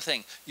out one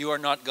thing: you are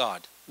not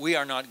God. We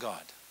are not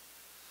God.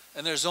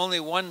 And there's only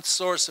one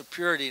source of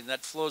purity, and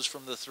that flows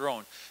from the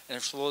throne, and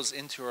it flows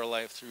into our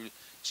life through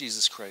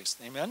Jesus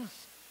Christ. Amen?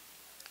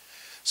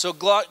 So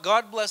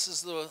God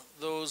blesses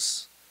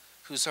those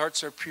whose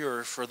hearts are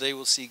pure, for they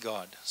will see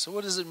God. So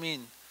what does it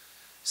mean,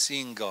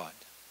 seeing God?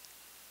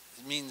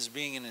 It means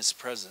being in His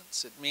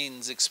presence. It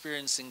means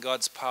experiencing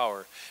God's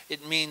power.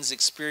 It means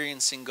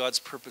experiencing God's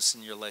purpose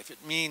in your life.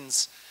 It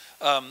means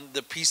having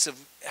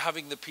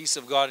the peace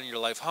of God in your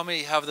life. How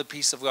many have the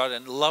peace of God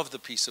and love the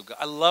peace of God?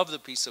 I love the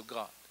peace of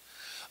God.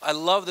 I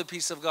love the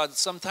peace of God.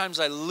 Sometimes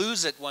I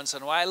lose it once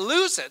in a while. I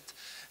lose it,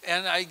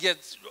 and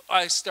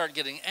I start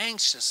getting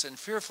anxious and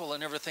fearful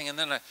and everything, and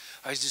then I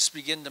just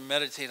begin to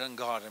meditate on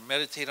God and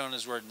meditate on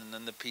His Word, and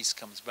then the peace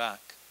comes back.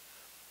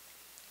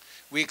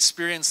 We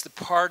experience the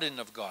pardon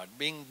of God.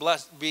 Being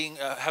blessed,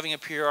 having a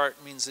pure heart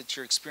means that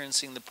you're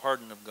experiencing the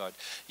pardon of God.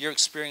 You're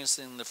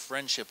experiencing the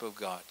friendship of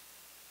God.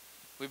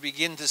 We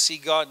begin to see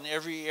God in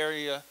every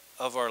area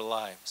of our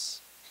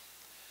lives.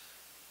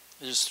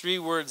 There's 3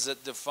 words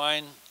that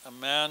define a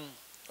man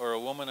or a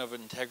woman of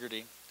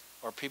integrity,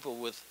 or people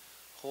with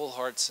whole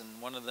hearts,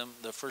 and one of them,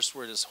 the first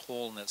word is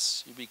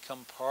wholeness. You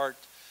become part,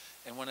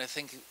 and when I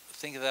think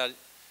of that,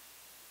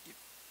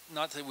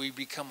 not that we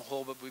become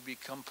whole, but we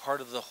become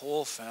part of the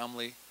whole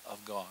family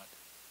of God.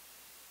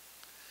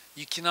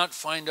 You cannot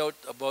find out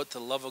about the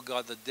love of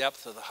God, the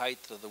depth or the height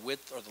or the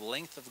width or the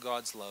length of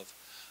God's love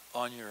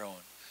on your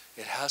own.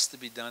 It has to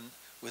be done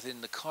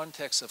within the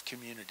context of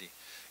community.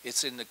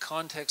 It's in the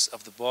context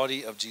of the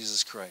body of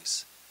Jesus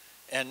Christ.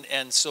 And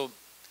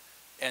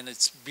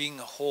it's being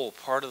a whole,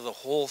 part of the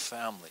whole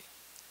family,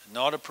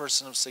 not a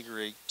person of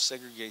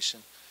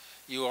segregation.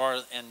 You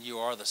are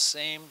the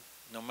same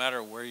no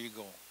matter where you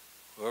go,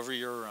 whoever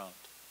you're around.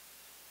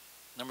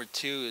 Number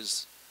 2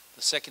 is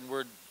the second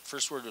word.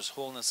 First word was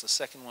wholeness. The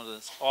second one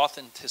is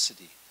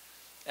authenticity.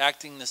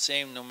 Acting the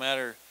same no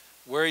matter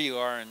where you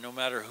are and no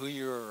matter who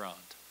you're around.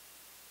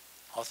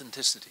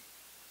 Authenticity.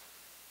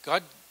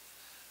 God,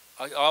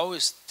 I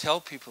always tell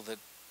people that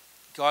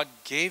God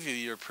gave you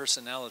your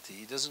personality.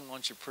 He doesn't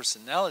want your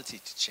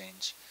personality to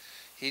change.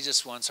 He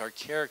just wants our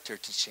character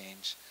to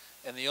change.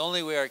 And the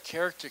only way our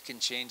character can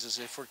change is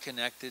if we're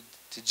connected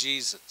to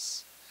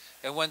Jesus.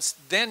 And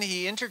then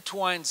He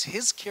intertwines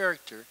His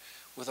character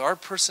with our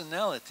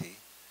personality,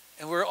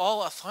 and we're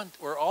all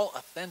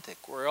authentic.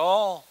 We're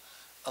all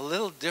a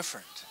little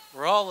different.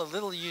 We're all a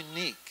little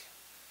unique.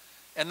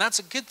 And that's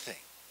a good thing.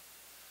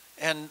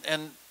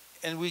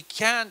 And we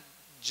can't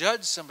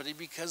judge somebody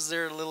because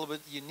they're a little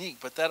bit unique,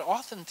 but that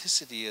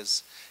authenticity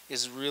is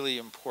really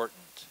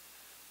important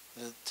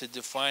to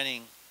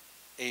defining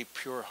a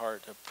pure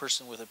heart, a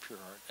person with a pure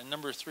heart. And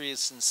number 3 is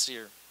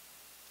sincere,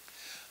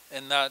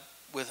 and that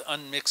with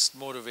unmixed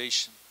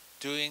motivation,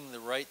 doing the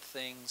right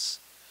things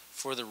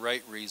for the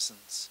right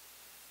reasons.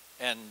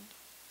 And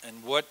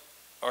what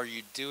are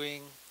you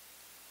doing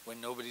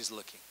when nobody's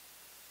looking?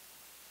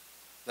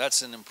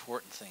 That's an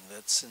important thing.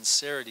 That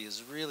sincerity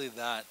is really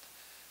the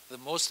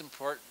most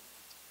important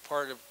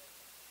part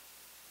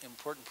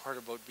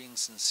about being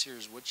sincere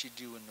is what you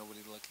do when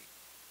nobody's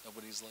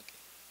looking.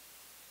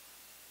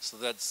 So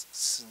that's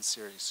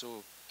sincerity.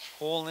 So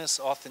wholeness,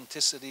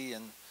 authenticity,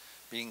 and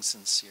being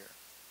sincere.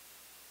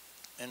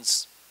 And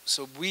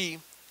so we,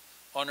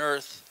 on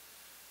earth,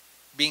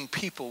 being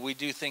people, we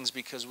do things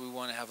because we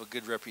want to have a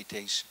good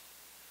reputation.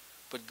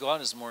 But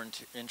God is more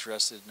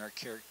interested in our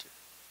character.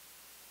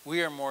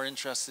 We are more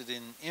interested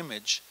in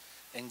image,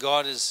 and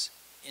God is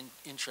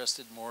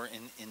interested more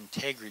in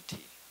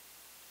integrity.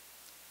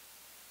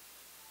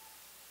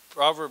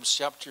 Proverbs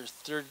chapter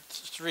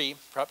 3,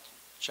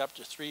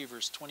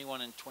 verse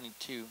 21 and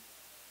 22,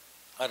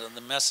 out of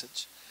the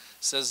Message,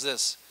 says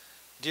this: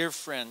 "Dear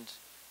friend,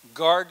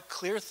 Guard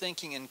clear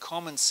thinking and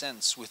common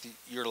sense with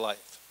your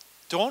life.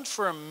 Don't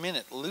for a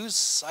minute lose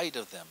sight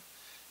of them.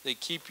 They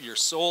keep your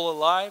soul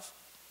alive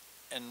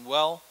and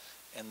well,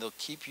 and they'll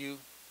keep you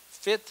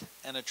fit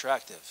and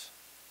attractive.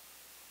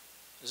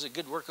 There's a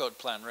good workout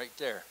plan right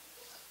there.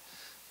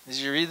 Did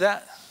you read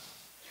that?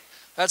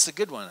 That's a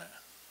good one.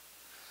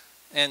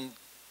 And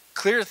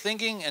clear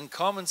thinking and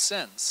common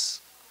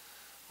sense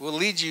will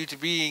lead you to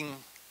being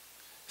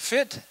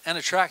fit and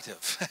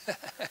attractive.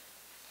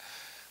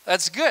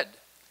 That's good.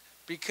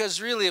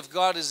 Because really, if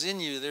God is in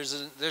you,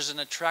 there's an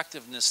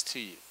attractiveness to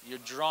you. You're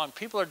drawn.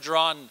 People are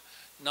drawn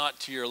not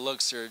to your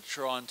looks, they're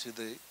drawn to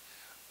the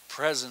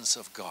presence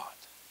of God.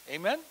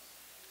 Amen?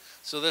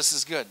 So this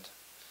is good.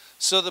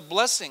 So the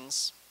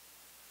blessings,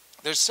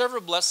 there's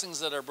several blessings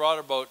that are brought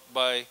about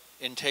by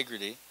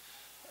integrity,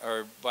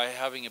 or by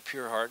having a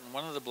pure heart. And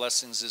one of the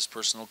blessings is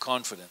personal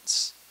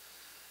confidence.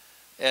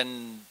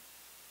 And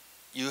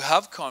you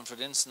have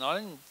confidence, not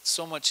in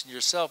so much in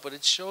yourself, but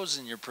it shows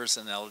in your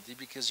personality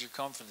because your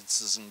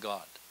confidence is in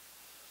God.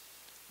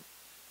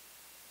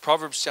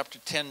 Proverbs chapter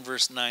 10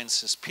 verse 9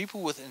 says,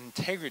 people with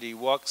integrity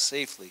walk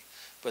safely,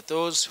 but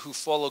those who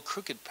follow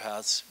crooked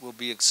paths will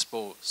be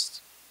exposed.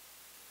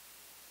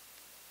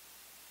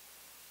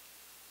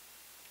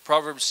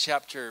 Proverbs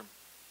chapter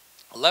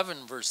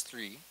 11 verse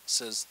 3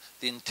 says,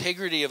 the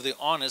integrity of the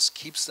honest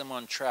keeps them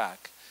on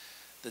track.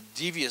 The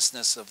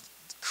deviousness of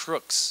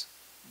crooks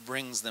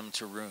brings them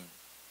to ruin.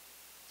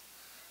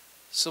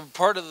 So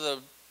part of the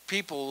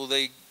people,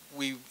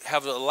 we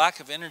have a lack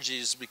of energy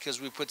is because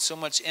we put so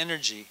much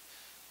energy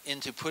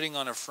into putting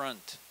on a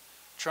front,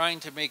 trying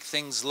to make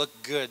things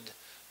look good,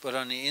 but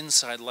on the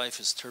inside life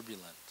is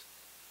turbulent.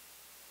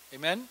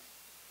 Amen?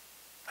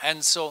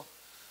 And so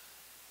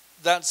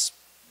that's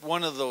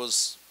one of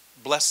those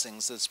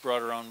blessings that's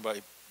brought around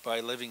by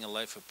living a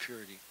life of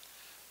purity.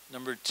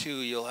 Number 2,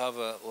 you'll have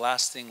a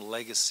lasting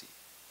legacy.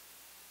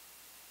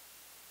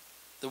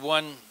 The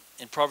one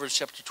in Proverbs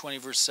chapter 20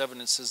 verse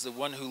 7, it says, the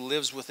one who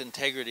lives with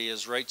integrity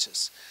is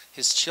righteous.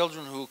 His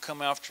children who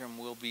come after him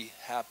will be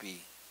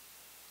happy.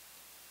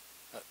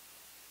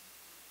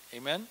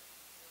 Amen?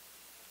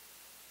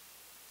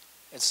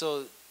 And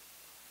so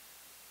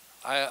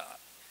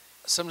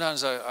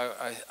sometimes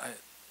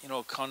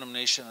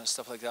condemnation and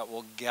stuff like that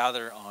will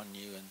gather on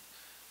you,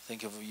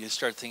 and you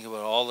start thinking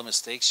about all the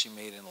mistakes you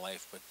made in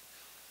life. But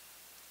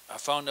I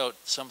found out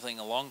something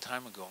a long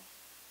time ago,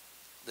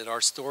 that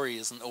our story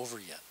isn't over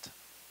yet.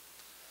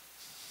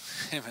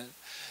 Amen.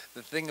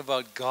 The thing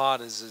about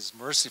God is his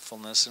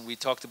mercifulness, and we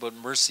talked about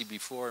mercy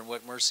before, and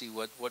what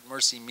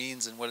mercy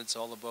means and what it's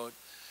all about,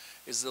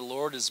 is the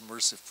Lord is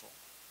merciful.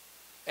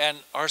 And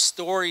our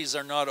stories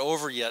are not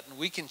over yet, and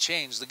we can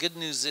change. The good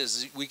news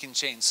is we can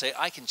change. Say,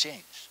 I can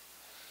change.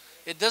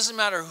 It doesn't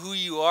matter who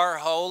you are,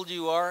 how old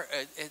you are.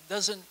 It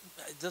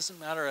doesn't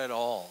matter at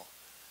all.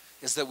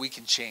 Is that we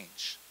can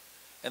change.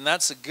 And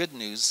that's the good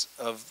news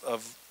of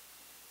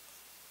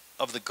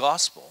the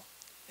gospel,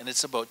 and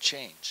it's about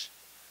change.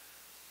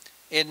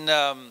 In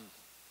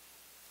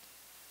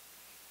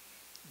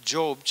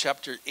Job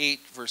chapter 8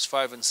 verse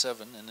 5 and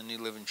 7 in the New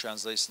Living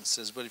Translation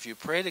says, but if you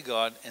pray to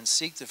God and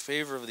seek the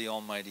favor of the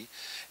Almighty,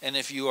 and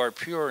if you are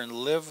pure and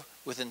live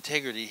with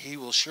integrity, he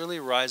will surely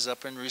rise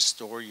up and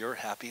restore your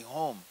happy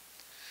home.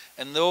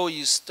 And though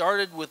you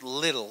started with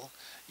little,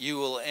 you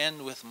will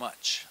end with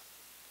much.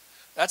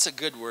 That's a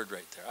good word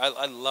right there.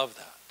 I love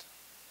that.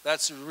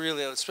 That's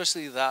really,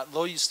 especially that,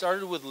 though you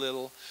started with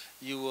little,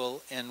 you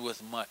will end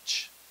with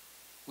much.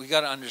 We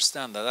got to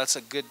understand that.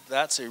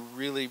 That's a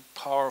really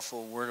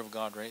powerful word of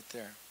God right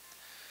there.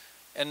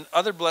 And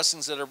other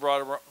blessings that are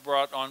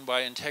brought on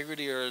by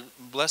integrity are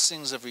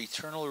blessings of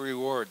eternal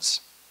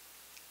rewards.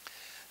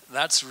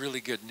 That's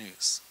really good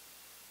news.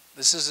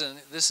 This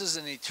is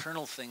an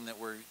eternal thing that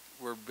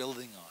we're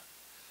building on.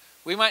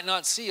 We might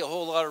not see a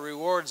whole lot of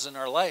rewards in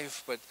our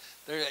life, but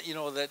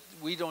that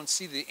we don't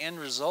see the end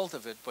result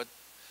of it, but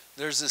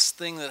there's this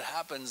thing that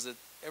happens that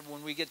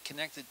when we get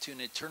connected to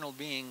an eternal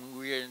being,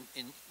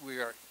 we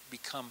are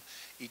become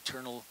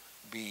eternal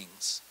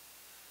beings.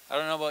 I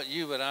don't know about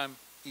you, but I'm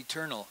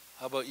eternal.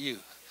 How about you?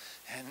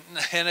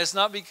 And it's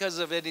not because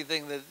of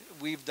anything that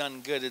we've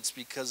done good. It's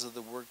because of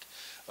the work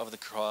of the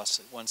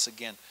cross. Once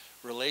again,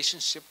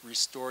 relationship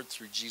restored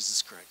through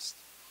Jesus Christ.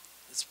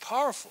 It's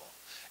powerful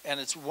and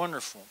it's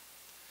wonderful.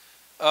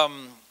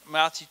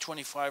 Matthew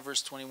 25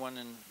 verse 21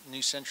 in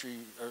New Century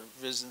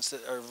Version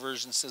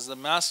says, the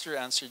master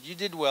answered, you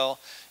did well.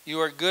 You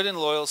are good and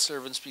loyal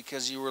servants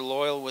because you were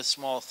loyal with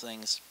small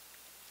things.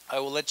 I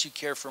will let you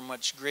care for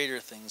much greater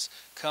things.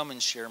 Come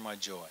and share my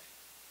joy.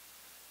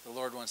 The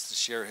Lord wants to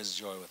share his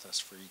joy with us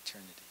for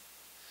eternity.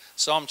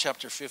 Psalm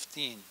chapter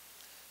 15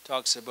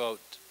 talks about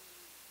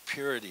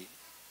purity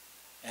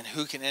and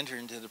who can enter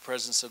into the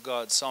presence of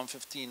God. Psalm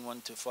 15,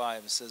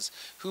 1-5 says,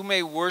 who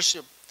may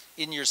worship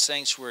in your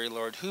sanctuary,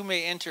 Lord? Who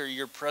may enter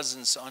your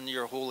presence on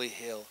your holy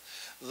hill?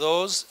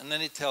 Those, and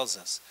then it tells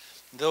us,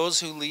 those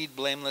who lead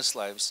blameless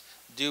lives,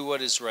 do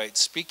what is right,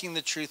 speaking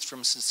the truth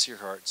from sincere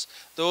hearts.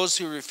 Those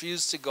who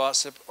refuse to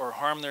gossip or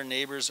harm their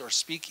neighbors or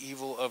speak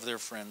evil of their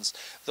friends.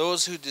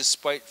 Those who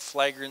despise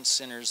flagrant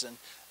sinners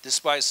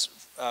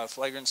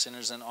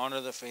and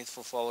honor the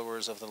faithful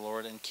followers of the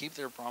Lord and keep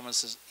their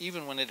promises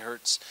even when it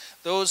hurts.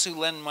 Those who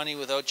lend money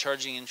without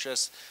charging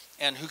interest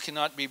and who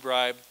cannot be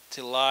bribed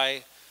to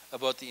lie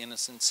about the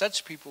innocent.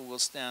 Such people will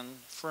stand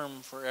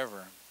firm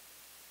forever.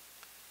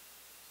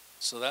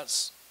 So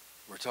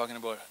we're talking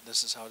about,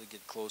 this is how to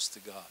get close to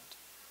God.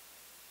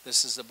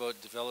 This is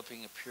about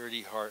developing a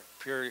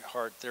pure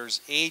heart.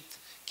 There's 8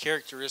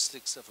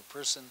 characteristics of a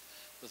person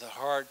with a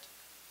heart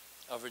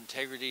of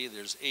integrity.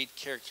 There's 8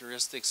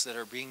 characteristics that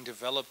are being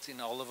developed in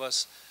all of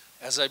us.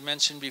 As I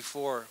mentioned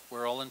before,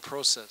 we're all in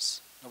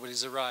process.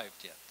 Nobody's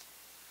arrived yet.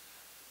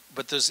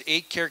 But those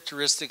 8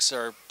 characteristics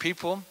are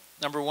people.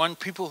 Number 1,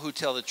 people who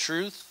tell the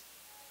truth.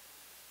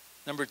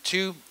 Number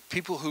 2,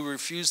 people who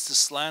refuse to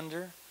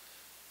slander.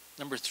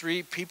 Number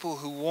 3, people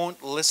who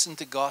won't listen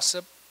to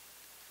gossip.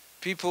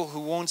 People who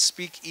won't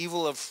speak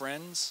evil of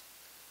friends.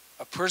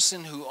 A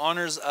person who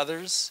honors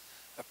others.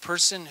 A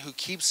person who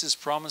keeps his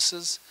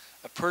promises.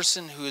 A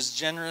person who is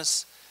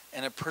generous.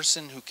 And a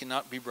person who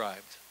cannot be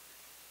bribed.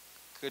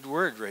 Good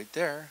word right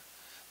there.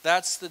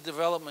 That's the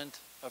development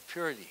of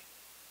purity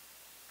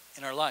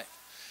in our life.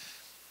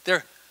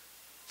 There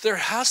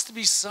has to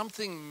be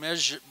something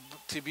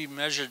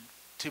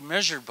to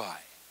measure by.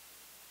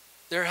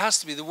 There has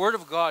to be. The Word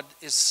of God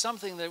is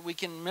something that we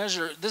can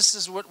measure. This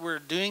is what we're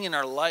doing in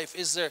our life.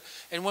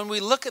 And when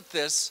we look at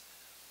this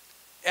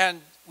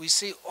and we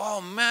see, oh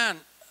man,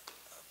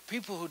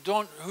 people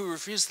who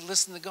refuse to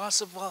listen to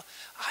gossip, well,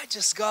 I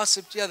just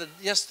gossiped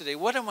yesterday.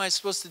 What am I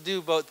supposed to do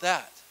about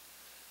that?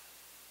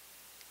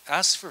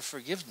 Ask for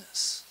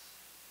forgiveness.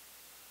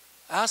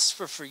 Ask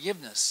for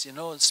forgiveness,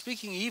 and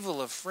speaking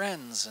evil of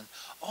friends and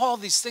all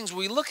these things.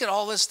 We look at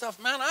all this stuff,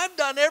 man, I've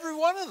done every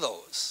one of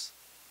those.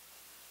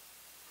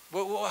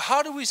 But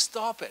how do we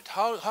stop it?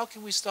 How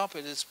can we stop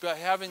it? It's by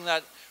having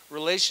that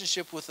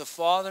relationship with the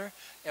Father,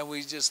 and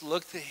we just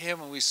look to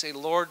Him and we say,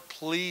 Lord,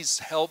 please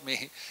help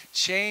me,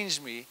 change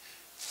me,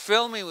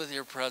 fill me with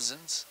your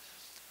presence.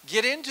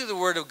 Get into the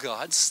Word of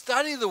God,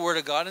 study the Word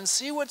of God, and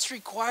see what's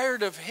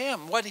required of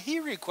Him, what He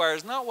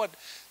requires, not what,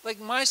 like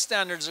my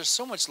standards are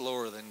so much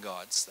lower than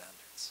God's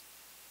standards.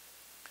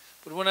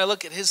 But when I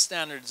look at His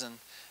standards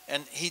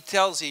and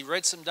he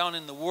writes them down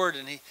in the Word,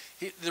 and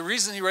the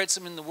reason he writes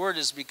them in the Word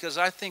is because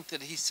I think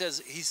that he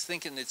says he's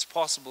thinking it's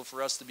possible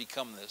for us to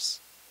become this.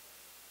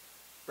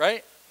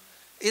 Right?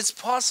 It's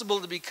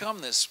possible to become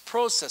this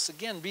process.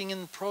 Again, being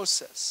in the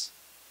process.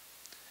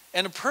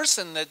 And a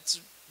person that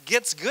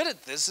gets good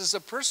at this is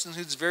a person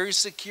who's very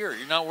secure.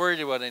 You're not worried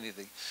about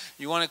anything.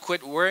 You want to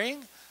quit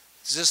worrying?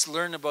 Just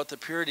learn about the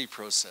purity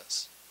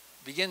process.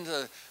 Begin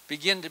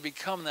to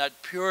become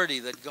that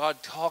purity that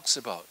God talks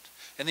about.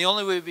 And the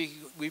only way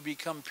we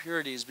become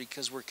purity is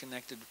because we're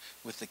connected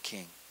with the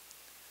King.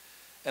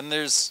 And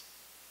there's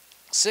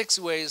 6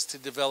 ways to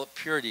develop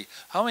purity.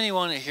 How many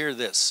want to hear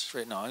this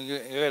right now? You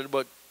got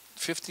about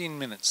 15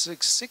 minutes.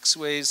 Six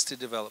ways to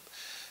develop.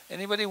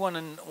 Anybody want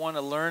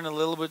to learn a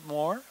little bit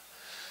more?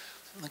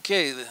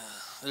 Okay,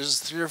 there's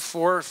 3 or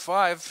 4 or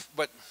 5,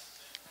 but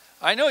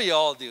I know you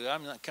all do.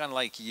 I'm not kind of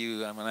like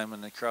you when I'm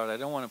in the crowd. I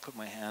don't want to put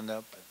my hand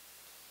up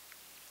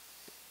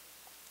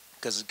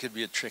because it could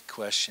be a trick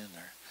question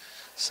or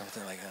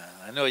something like that.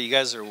 I know you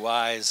guys are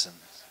wise,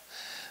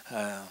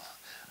 and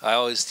I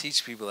always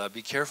teach people that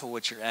be careful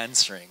what you're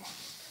answering.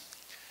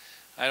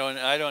 I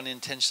don't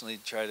intentionally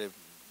try to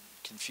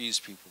confuse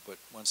people, but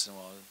once in a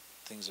while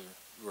things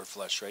are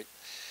flesh, right?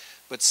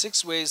 But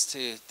 6 ways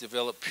to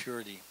develop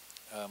purity,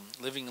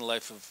 living a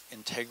life of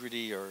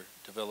integrity or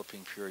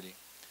developing purity.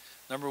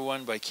 Number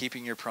 1, by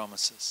keeping your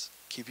promises,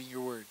 keeping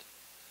your word.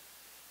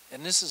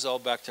 And this is all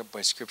backed up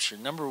by Scripture.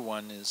 Number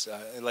 1 is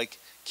like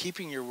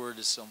keeping your word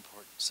is so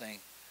important. Saying,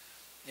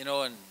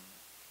 and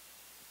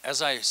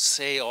as I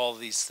say all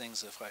these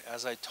things,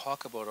 as I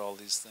talk about all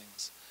these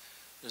things,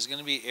 there's going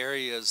to be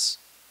areas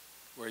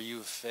where you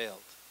have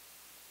failed.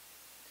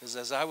 Because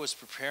as I was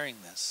preparing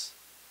this,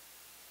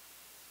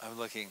 I'm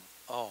looking,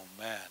 oh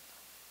man,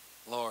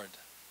 Lord,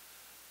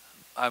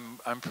 I'm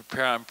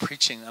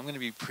preaching. I'm going to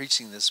be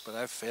preaching this, but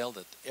I've failed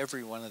at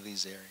every one of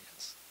these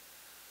areas.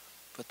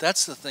 But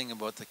that's the thing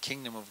about the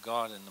kingdom of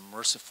God and the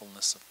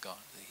mercifulness of God.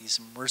 He's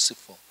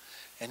merciful.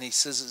 And he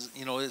says,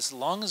 as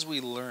long as we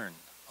learn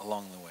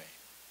along the way.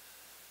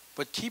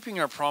 But keeping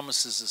our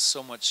promises is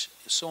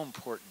so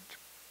important.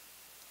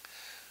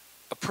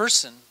 A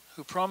person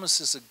who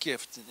promises a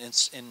gift,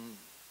 in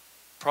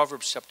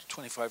Proverbs chapter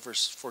 25,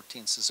 verse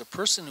 14 says, a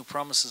person who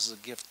promises a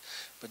gift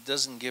but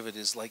doesn't give it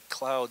is like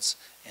clouds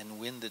and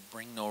wind that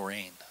bring no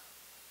rain.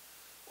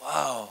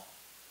 Wow.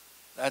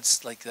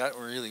 That's like that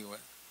really.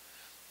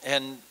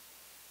 And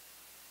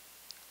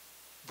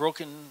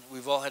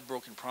we've all had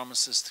broken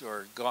promises to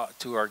our God,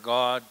 to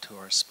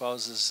our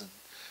spouses, and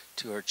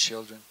to our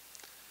children.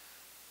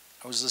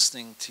 I was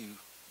listening to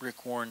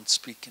Rick Warren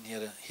speak, and he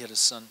had a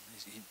son.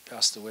 He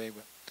passed away,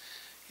 but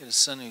he had a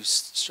son who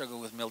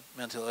struggled with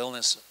mental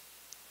illness.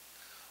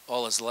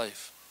 all his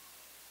life.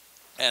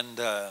 And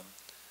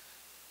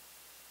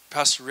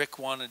Pastor Rick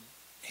wanted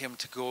him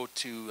to go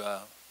to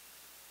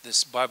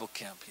this Bible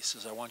camp. He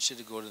says, I want you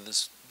to go to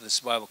this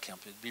Bible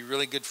camp. It'd be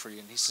really good for you.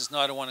 And he says, no,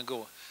 I don't want to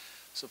go.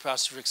 So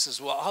Pastor Rick says,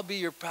 well, I'll be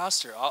your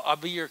pastor. I'll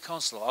be your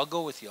counselor. I'll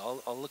go with you.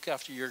 I'll look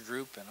after your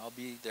group, and I'll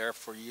be there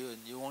for you, and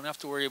you won't have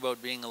to worry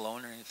about being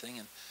alone or anything.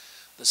 And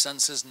the son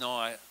says, no,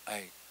 I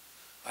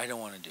don't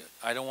want to do it.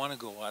 I don't want to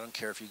go. I don't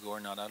care if you go or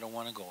not. I don't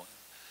want to go.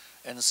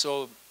 And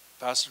so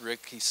Pastor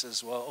Rick, he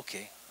says, well,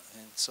 okay.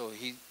 And so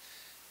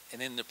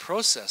and in the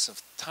process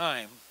of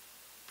time,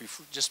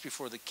 just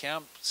before the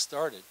camp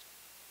started,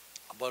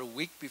 about a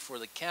week before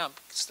the camp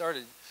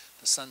started,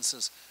 the son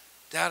says,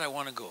 Dad, I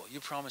want to go. You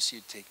promised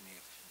you'd take me.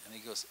 And he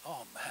goes,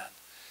 oh, man.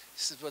 He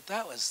says, but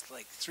that was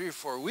like 3 or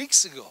 4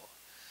 weeks ago.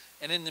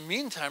 And in the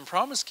meantime,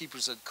 Promise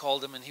Keepers had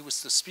called him, and he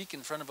was to speak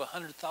in front of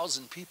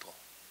 100,000 people.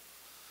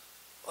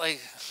 Like,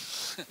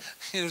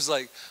 he was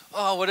like,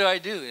 oh, what do I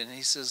do? And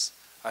he says,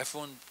 I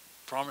phoned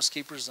Promise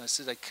Keepers, and I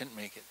said I couldn't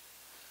make it.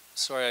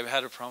 Sorry, I've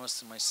had a promise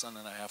to my son,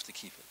 and I have to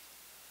keep it.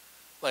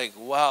 Like,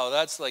 wow,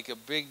 that's like a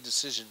big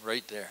decision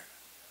right there.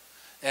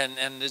 And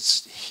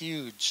it's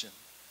huge.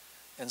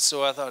 And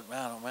so I thought,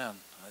 man, oh man.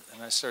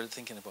 And I started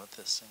thinking about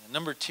this thing. And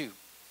number 2,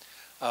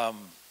 the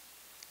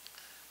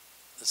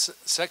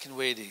second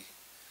way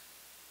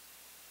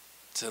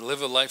to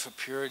live a life of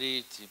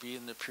purity, to be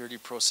in the purity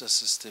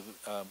process, is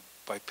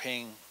by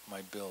paying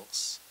my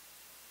bills.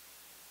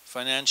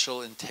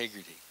 Financial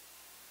integrity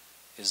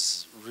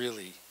is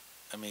really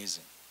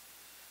amazing.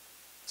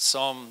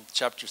 Psalm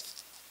chapter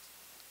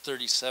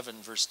 37,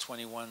 verse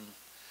 21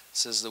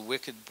 says, the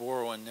wicked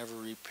borrow and never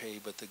repay,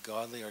 but the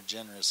godly are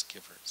generous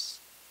givers.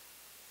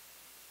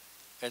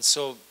 And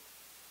so,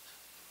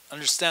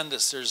 understand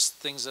this, there's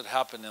things that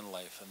happen in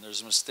life, and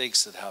there's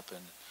mistakes that happen,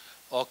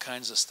 all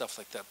kinds of stuff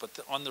like that. But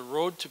on the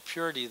road to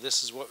purity,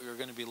 this is what we're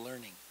going to be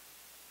learning.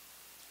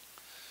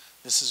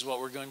 This is what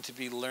we're going to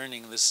be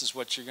learning. This is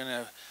what you're going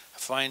to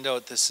find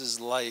out. This is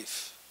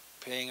life,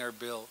 paying our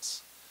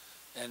bills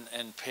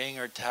and paying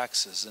our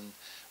taxes. And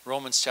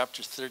Romans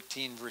chapter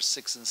 13, verse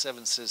 6 and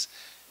 7 says,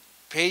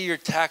 pay your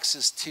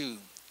taxes too,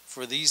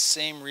 for these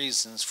same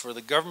reasons, for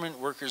the government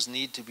workers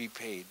need to be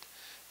paid.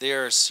 They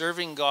are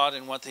serving God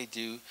in what they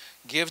do.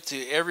 Give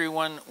to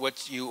everyone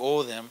what you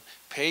owe them.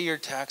 Pay your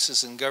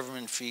taxes and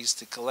government fees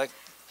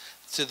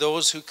to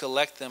those who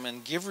collect them,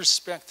 and give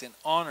respect and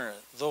honor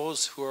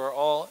those who are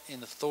all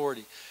in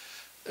authority.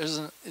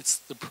 It's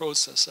the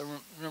process. I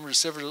remember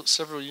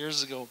several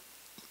years ago,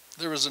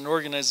 there was an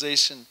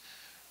organization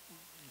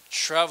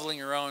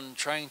traveling around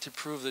trying to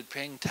prove that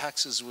paying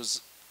taxes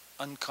was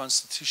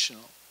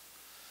unconstitutional.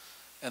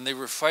 And they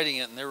were fighting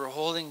it, and they were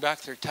holding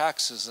back their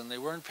taxes, and they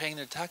weren't paying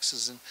their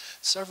taxes, and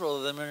several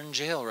of them are in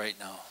jail right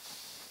now.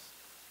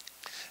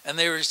 And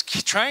they were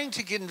trying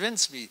to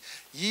convince me,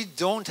 you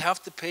don't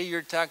have to pay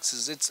your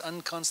taxes, it's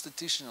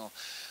unconstitutional.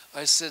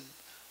 I said,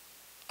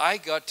 I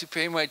got to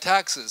pay my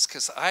taxes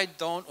because I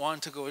don't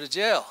want to go to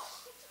jail.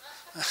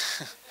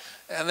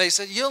 And they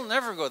said, you'll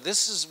never go.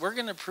 We're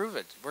going to prove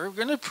it. We're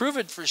going to prove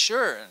it for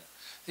sure. And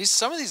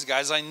some of these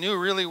guys I knew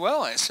really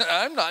well. I said,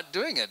 I'm not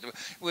doing it.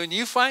 When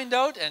you find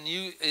out and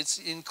it's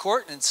in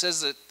court and it says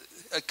that,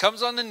 it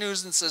comes on the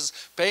news and says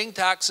paying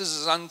taxes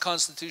is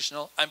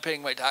unconstitutional, I'm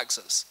paying my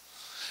taxes.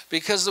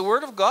 Because the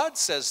Word of God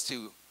says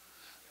to,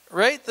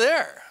 right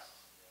there.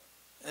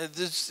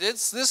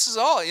 This is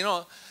all,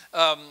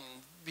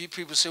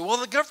 people say, well,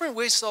 the government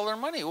wastes all their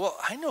money. Well,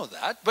 I know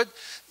that, but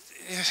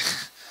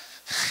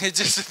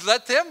just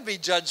let them be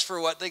judged for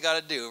what they got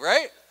to do,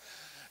 right?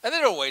 And they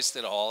don't waste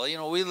it all.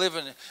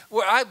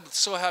 I'm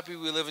so happy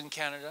we live in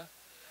Canada.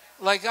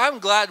 Like, I'm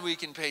glad we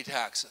can pay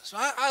taxes.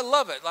 I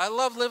love it. I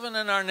love living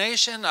in our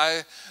nation.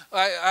 I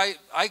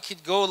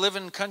could go live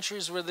in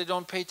countries where they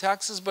don't pay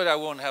taxes, but I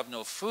won't have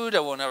no food.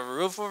 I won't have a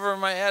roof over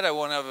my head. I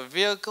won't have a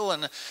vehicle,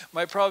 and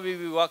might probably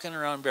be walking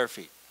around bare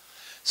feet.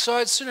 So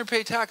I'd sooner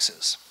pay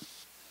taxes.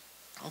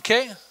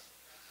 Okay?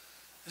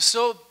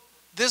 So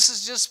this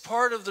is just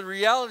part of the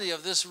reality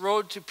of this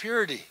road to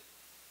purity.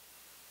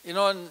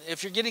 And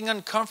if you're getting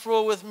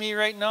uncomfortable with me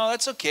right now,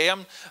 that's okay.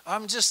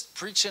 I'm just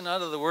preaching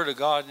out of the Word of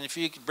God. And if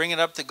you bring it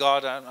up to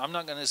God, I'm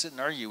not going to sit and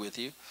argue with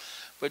you.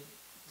 But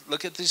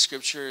look at the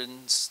Scripture,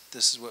 and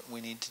this is what we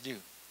need to do.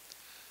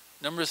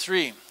 Number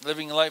 3,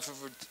 living a life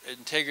of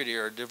integrity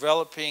or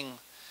developing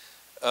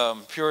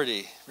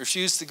purity.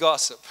 Refuse to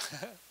gossip.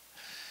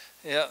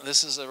 Yeah,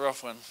 this is a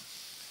rough one.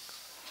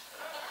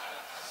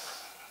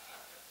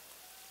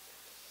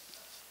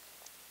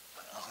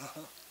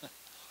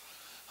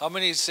 How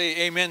many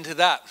say amen to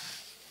that?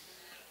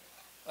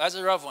 That's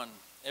a rough one.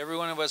 Every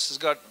one of us has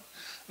got...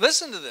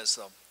 Listen to this,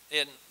 though,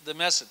 in the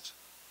Message.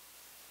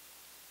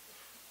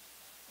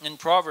 In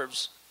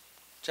Proverbs,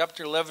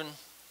 chapter 11,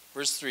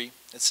 verse 3,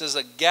 it says,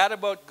 a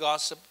gadabout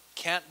gossip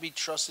can't be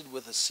trusted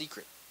with a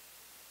secret,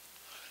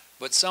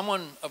 but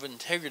someone of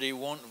integrity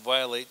won't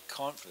violate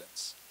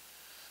confidence.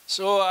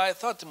 So I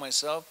thought to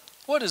myself,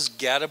 what does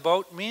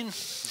gadabout mean?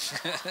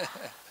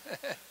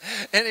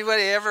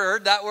 Anybody ever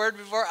heard that word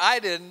before? I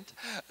didn't.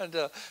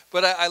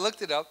 But I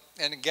looked it up,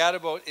 and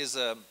gadabout is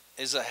a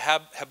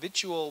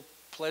habitual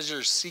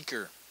pleasure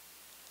seeker.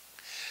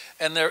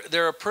 And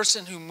they're a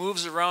person who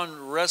moves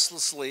around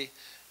restlessly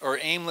or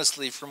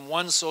aimlessly from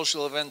one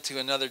social event to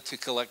another to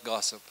collect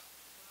gossip.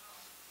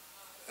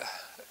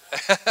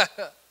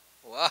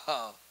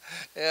 Wow.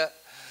 Yeah.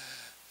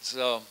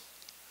 So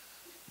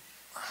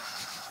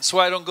that's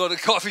why I don't go to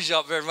the coffee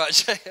shop very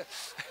much. I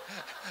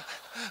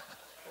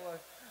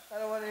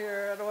don't want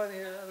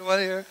to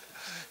hear.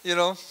 You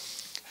know.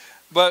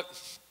 But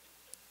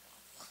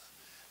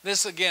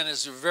this, again,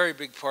 is a very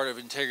big part of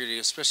integrity,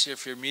 especially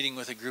if you're meeting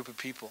with a group of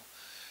people.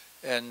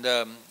 And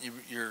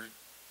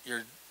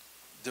you're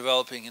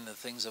developing in the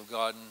things of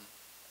God. And,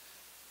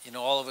 you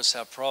know, all of us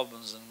have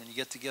problems. And when you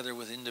get together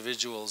with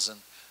individuals and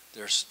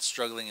they're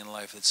struggling in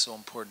life, it's so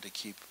important to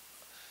keep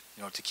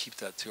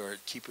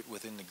it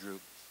within the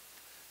group,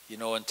 you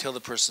know, until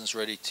the person's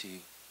ready to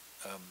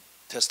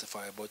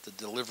testify about the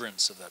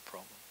deliverance of that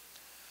problem.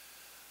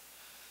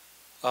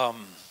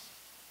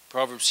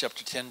 Proverbs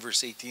chapter 10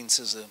 verse 18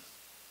 says,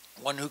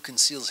 one who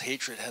conceals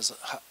hatred has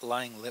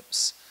lying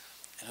lips,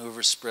 and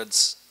whoever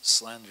spreads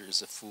slander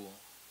is a fool.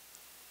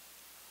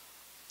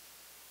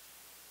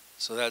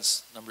 So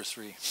that's number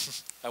 3.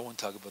 I won't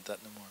talk about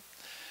that no more.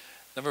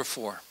 Number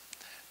 4,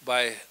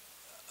 by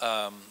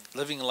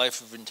living a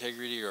life of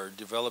integrity or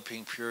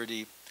developing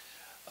purity,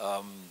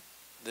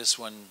 this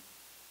one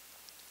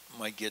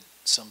might get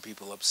some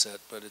people upset,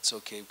 but it's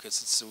okay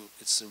because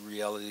it's the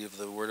reality of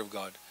the Word of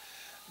God.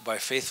 By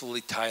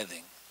faithfully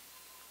tithing,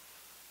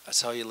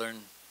 that's how you learn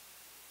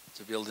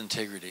to build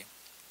integrity.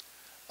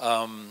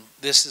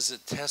 This is a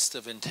test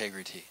of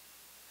integrity.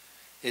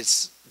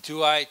 It's,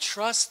 do I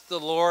trust the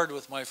Lord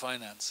with my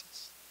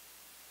finances?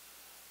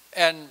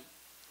 And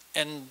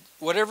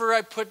whatever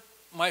I put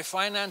my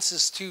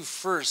finances to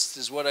first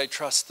is what I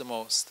trust the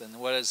most and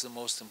what is the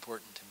most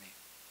important to me.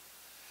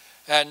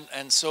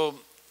 And so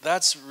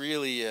that's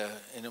really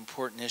an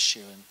important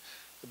issue. And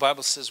the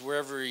Bible says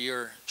wherever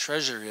your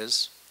treasure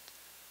is,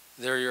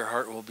 there your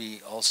heart will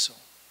be also.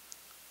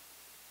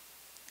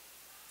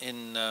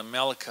 In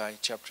Malachi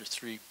chapter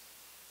 3,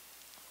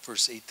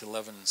 verse 8 to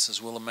 11, it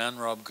says, will a man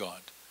rob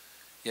God?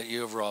 Yet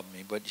you have robbed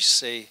me. But you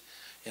say,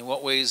 in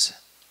what ways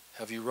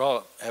have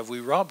we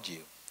robbed you?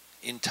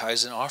 In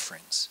tithes and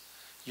offerings.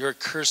 You are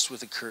cursed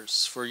with a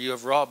curse, for you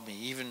have robbed me,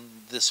 even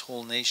this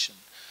whole nation.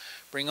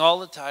 Bring all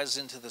the tithes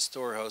into the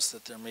storehouse,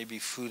 that there may be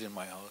food in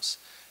my house.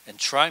 And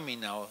try me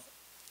now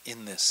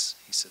in this.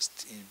 He says,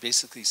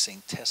 basically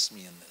saying, test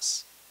me in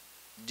this.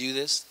 Do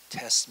this,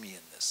 test me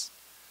in this,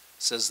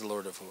 says the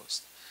Lord of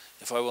hosts.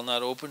 If I will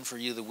not open for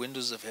you the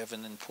windows of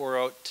heaven and pour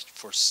out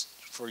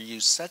for you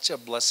such a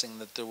blessing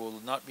that there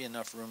will not be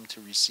enough room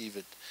to receive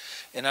it.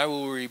 And I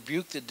will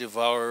rebuke the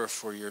devourer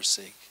for your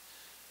sake,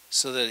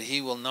 so that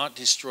he will not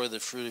destroy the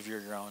fruit of your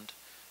ground,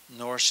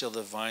 nor shall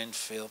the vine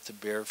fail to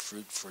bear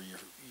fruit for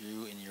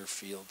you in your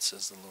field,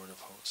 says the Lord of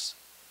hosts.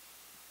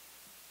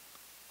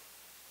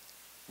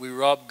 We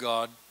rob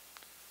God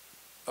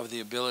of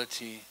the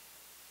ability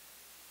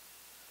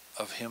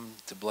of him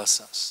to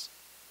bless us.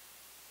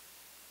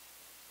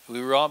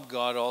 We rob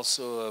God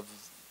also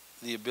of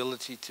the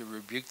ability to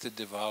rebuke the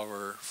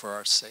devourer for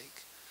our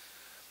sake.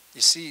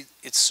 You see,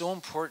 it's so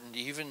important.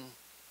 Even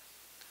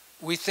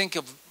we think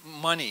of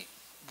money.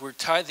 We're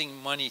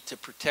tithing money to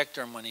protect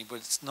our money, but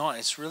it's not.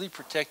 It's really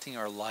protecting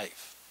our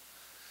life.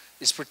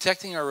 It's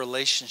protecting our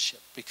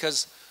relationship.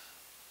 Because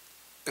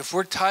if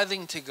we're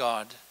tithing to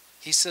God,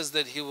 he says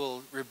that he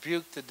will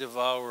rebuke the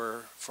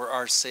devourer for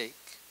our sake,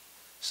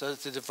 so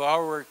that the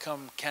devourer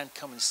can't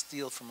come and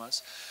steal from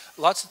us.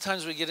 Lots of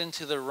times we get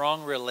into the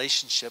wrong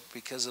relationship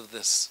because of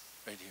this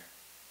right here.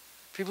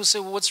 People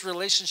say, well, what's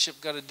relationship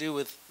got to do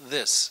with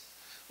this?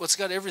 What's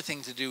got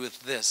everything to do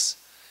with this?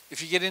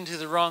 If you get into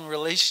the wrong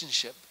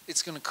relationship,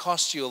 it's going to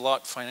cost you a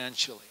lot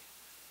financially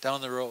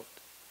down the road.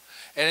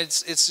 And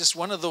it's just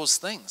one of those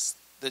things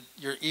that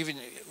even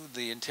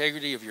the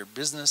integrity of your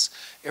business,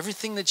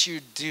 everything that you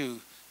do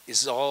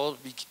is all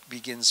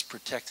begins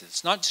protected.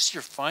 It's not just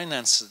your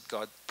finances that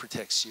God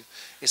protects you.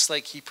 It's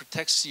like he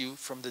protects you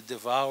from the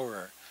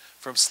devourer,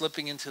 from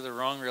slipping into the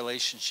wrong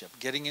relationship,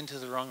 getting into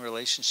the wrong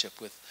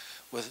relationship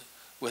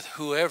with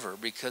whoever,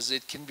 because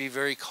it can be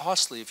very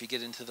costly if you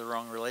get into the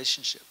wrong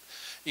relationship.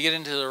 You get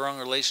into the wrong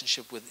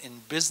relationship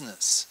in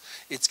business,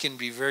 it can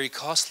be very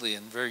costly,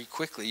 and very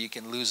quickly you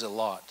can lose a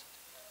lot.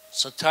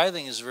 So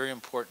tithing is very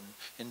important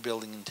in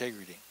building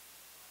integrity.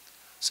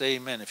 Say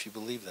amen if you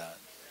believe that.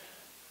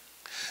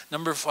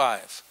 Number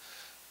 5.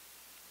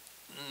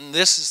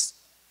 This is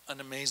an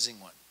amazing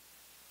one.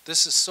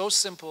 This is so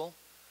simple.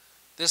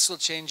 This will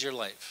change your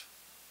life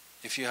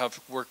if you have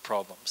work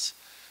problems.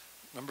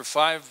 Number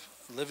 5,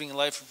 living a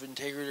life of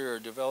integrity or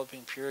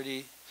developing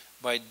purity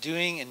by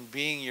doing and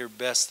being your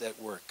best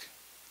at work.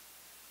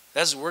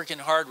 That's working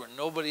hard when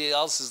nobody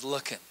else is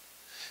looking.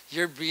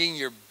 You're being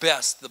your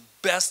best, the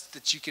best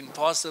that you can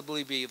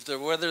possibly be.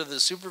 Whether the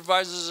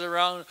supervisor's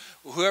around,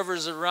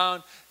 whoever's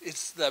around,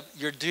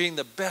 you're doing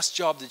the best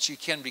job that you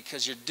can,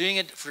 because you're doing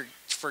it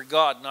for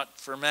God, not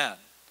for man.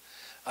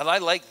 And I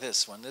like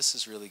this one. This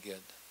is really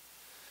good.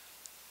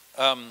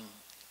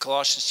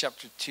 Colossians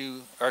chapter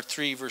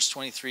 3, verse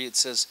 23, it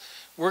says,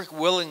 work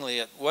willingly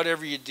at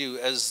whatever you do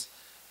as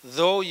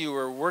though you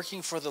were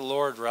working for the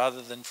Lord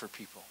rather than for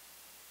people.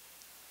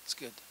 It's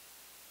good.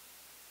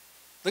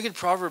 Look at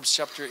Proverbs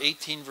chapter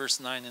 18, verse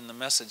 9 in the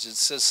Message. It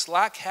says,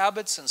 slack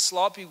habits and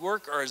sloppy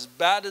work are as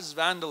bad as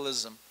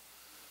vandalism.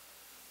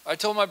 I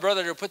told my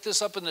brother to put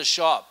this up in the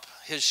shop,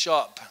 his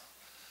shop.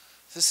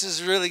 This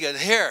is really good.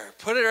 Here,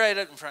 put it right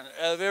out in front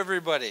of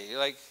everybody.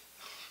 Like,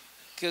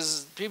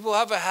 because people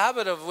have a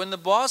habit of when the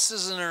boss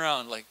isn't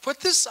around, like, put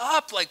this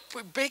up, like,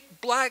 put big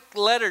black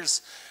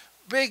letters,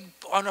 big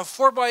on a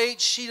 4x8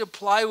 sheet of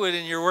plywood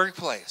in your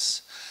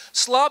workplace.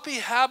 Slack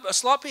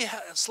habits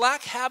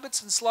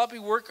and sloppy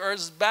work are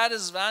as bad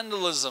as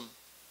vandalism.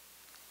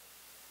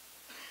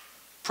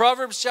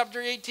 Proverbs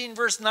chapter 18,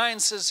 verse 9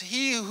 says,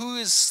 he who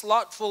is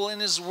slothful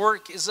in his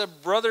work is a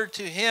brother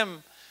to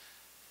him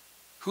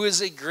who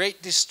is a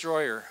great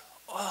destroyer.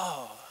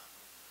 Oh,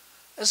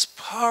 that's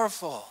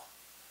powerful.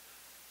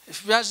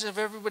 Imagine if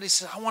everybody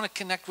said, I want to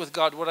connect with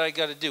God, what do I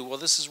got to do? Well,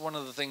 this is one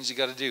of the things you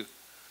got to do.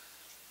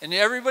 And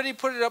everybody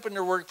put it up in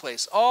their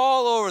workplace,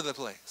 all over the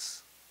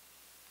place.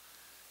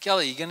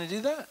 Kelly, you going to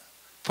do that?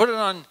 Put it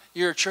on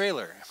your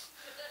trailer.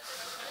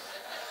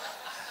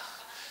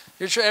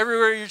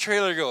 Everywhere your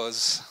trailer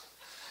goes.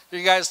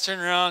 You guys turn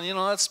around,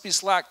 let's be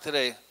slack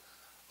today.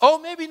 Oh,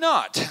 maybe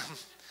not.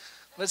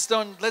 Let's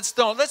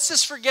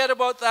just forget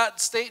about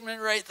that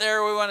statement right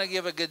there. We want to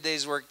give a good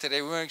day's work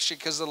today. We want to make sure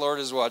because the Lord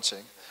is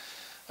watching.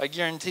 I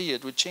guarantee you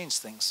it would change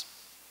things.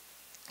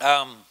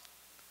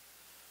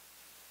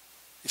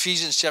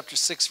 Ephesians chapter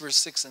 6, verse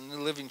 6 in the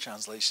New Living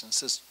Translation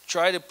says,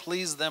 try to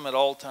please them at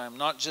all time,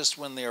 not just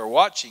when they are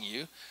watching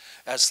you.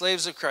 As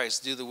slaves of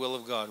Christ, do the will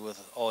of God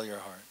with all your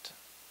heart.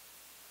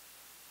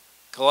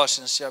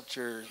 Colossians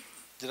chapter,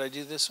 did I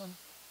do this one?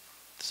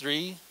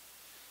 3,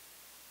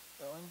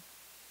 that one?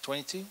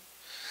 22?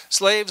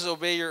 Slaves,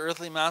 obey your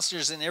earthly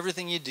masters in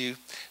everything you do.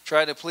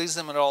 Try to please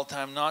them at all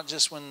time, not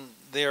just when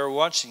they are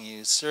watching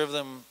you. Serve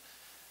them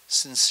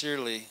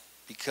sincerely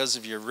because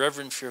of your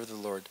reverent fear of the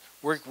Lord.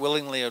 Work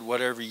willingly at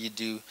whatever you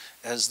do,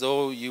 as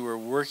though you were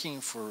working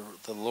for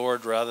the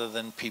Lord rather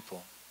than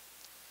people.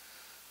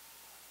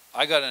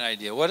 I got an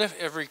idea. What if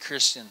every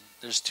Christian,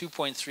 there's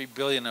 2.3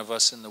 billion of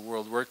us in the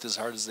world, worked as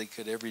hard as they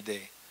could every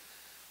day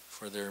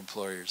for their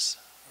employers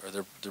or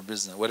their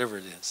business, whatever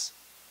it is.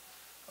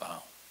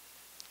 Wow.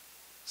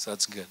 So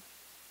that's good.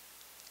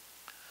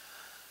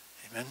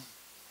 Amen.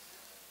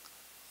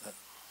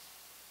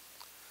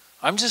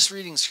 I'm just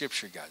reading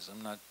scripture, guys.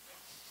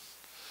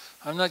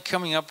 I'm not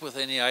coming up with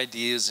any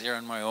ideas here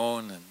on my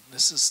own, and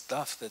this is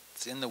stuff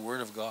that's in the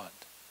Word of God.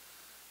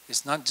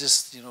 It's not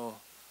just,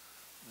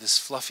 this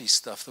fluffy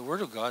stuff. The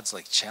Word of God's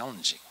like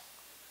challenging.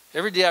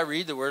 Every day I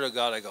read the Word of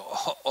God, I go,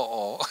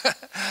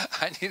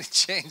 I need to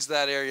change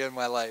that area in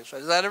my life.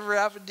 Has that ever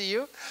happened to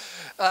you?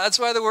 That's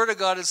why the Word of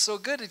God is so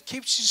good. It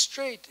keeps you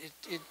straight.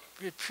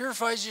 It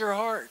purifies your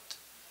heart.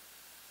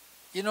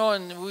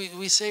 And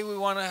we say we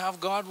want to have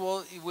God.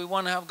 Well, we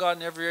want to have God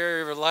in every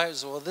area of our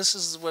lives. Well, this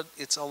is what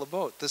it's all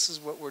about. This is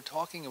what we're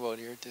talking about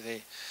here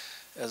today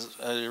as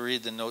I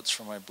read the notes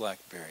from my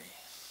BlackBerry.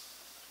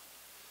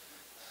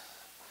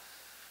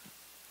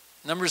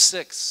 Number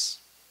 6,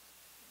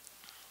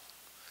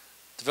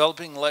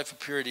 developing a life of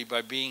purity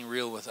by being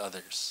real with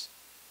others.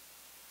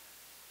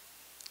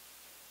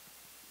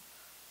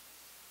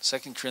 2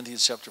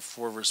 Corinthians chapter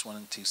 4, verse 1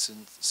 and 2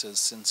 says,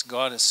 since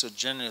God has so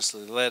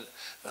generously let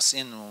us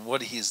in on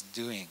what he is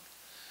doing,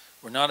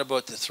 we're not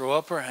about to throw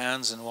up our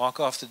hands and walk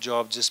off the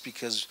job just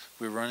because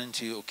we run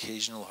into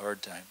occasional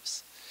hard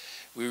times.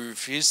 We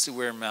refuse to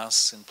wear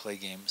masks and play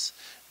games.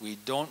 We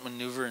don't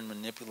maneuver and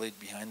manipulate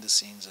behind the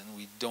scenes, and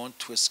we don't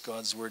twist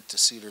God's word to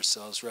suit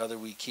ourselves. Rather,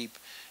 we keep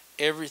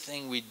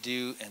everything we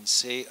do and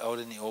say out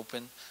in the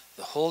open.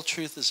 The whole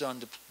truth is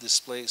on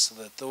display so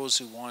that those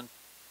who want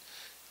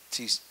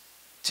to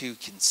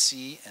can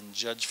see and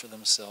judge for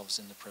themselves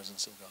in the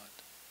presence of God.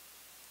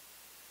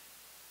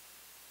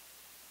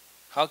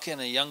 How can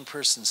a young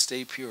person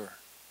stay pure?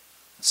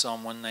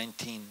 Psalm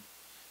 119,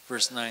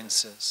 verse 9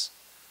 says,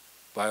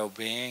 by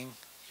obeying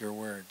your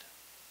word.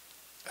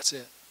 That's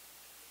it.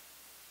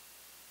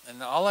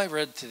 And all I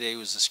read today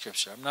was the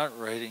scripture. I'm not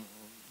writing,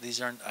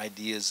 these aren't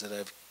ideas that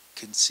I've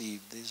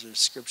conceived. These are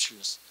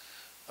scriptures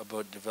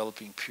about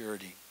developing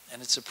purity.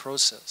 And it's a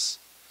process.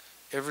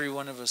 Every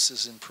one of us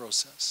is in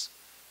process.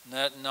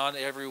 Not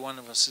every one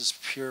of us is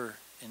pure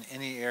in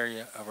any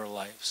area of our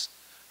lives.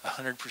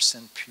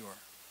 100% pure.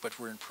 But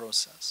we're in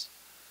process.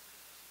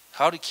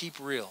 How to keep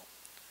real.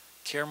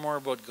 Care more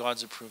about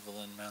God's approval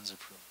than man's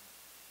approval.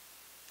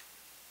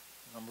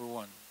 Number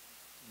 1.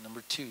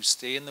 Number 2,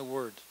 stay in the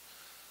Word.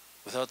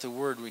 Without the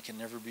Word, we can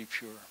never be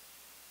pure.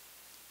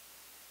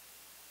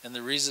 And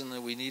the reason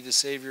that we need a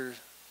Savior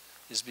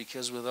is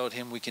because without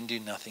Him we can do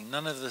nothing.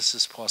 None of this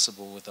is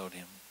possible without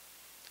Him.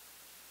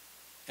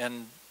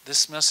 And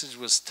this message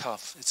was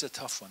tough. It's a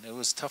tough one. It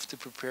was tough to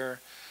prepare.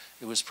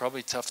 It was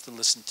probably tough to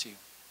listen to.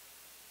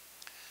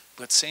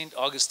 But St.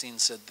 Augustine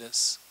said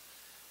this: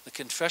 the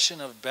confession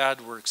of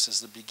bad works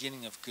is the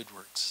beginning of good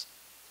works.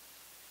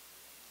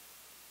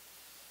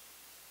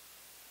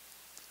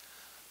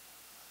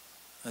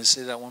 Let's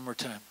say that one more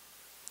time.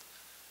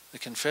 The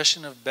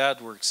confession of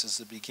bad works is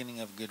the beginning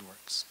of good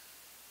works.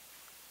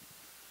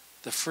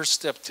 The first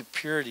step to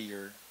purity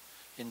or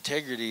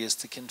integrity is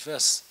to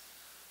confess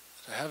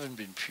that I haven't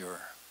been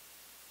pure.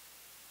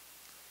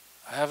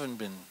 I haven't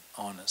been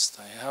honest.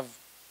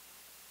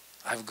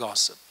 I've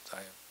gossiped.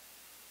 I've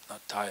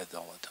not tithed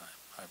all the time.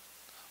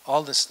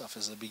 All this stuff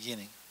is the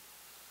beginning.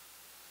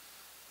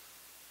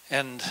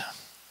 And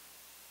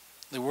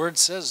the word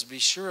says, be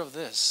sure of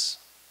this,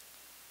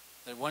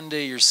 that one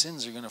day your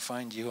sins are going to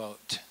find you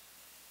out.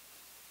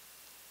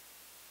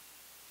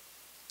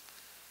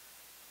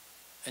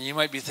 And you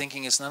might be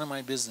thinking, it's none of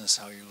my business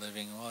how you're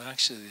living. Well,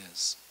 actually it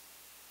is.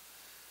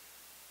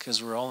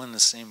 Because we're all in the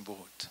same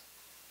boat.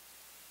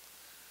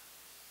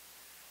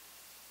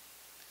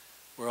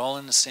 We're all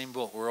in the same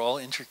boat. We're all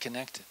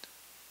interconnected.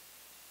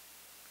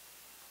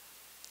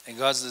 And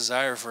God's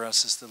desire for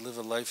us is to live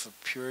a life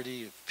of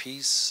purity, of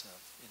peace,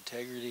 of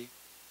integrity.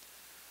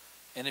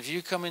 And if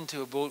you come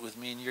into a boat with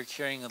me and you're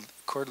carrying a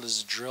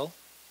cordless drill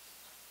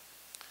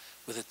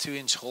with a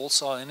 2-inch hole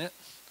saw in it,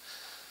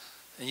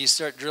 and you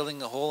start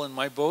drilling a hole in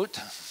my boat,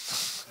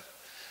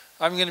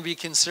 I'm going to be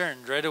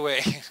concerned right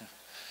away.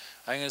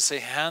 I'm going to say,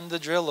 hand the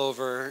drill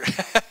over.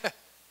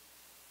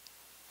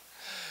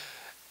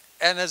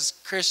 And as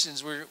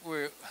Christians,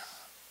 we're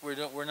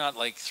not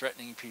like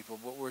threatening people,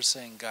 but we're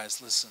saying,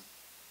 guys, listen,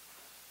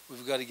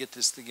 we've got to get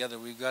this together.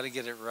 We've got to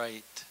get it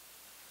right.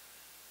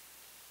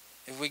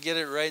 If we get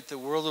it right, the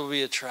world will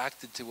be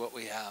attracted to what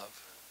we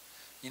have.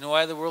 You know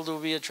why the world will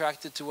be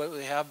attracted to what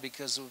we have?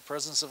 Because the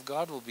presence of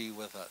God will be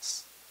with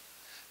us.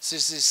 So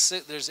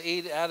there's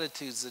 8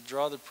 attitudes that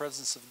draw the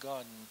presence of God,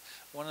 and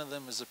one of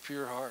them is a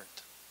pure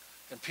heart.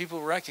 And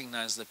people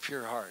recognize the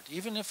pure heart.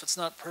 Even if it's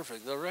not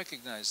perfect, they'll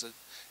recognize that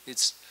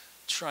it's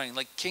trying.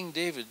 Like King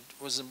David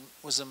was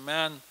a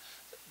man,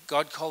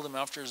 God called him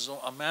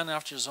a man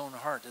after his own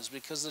heart, is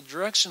because the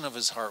direction of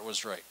his heart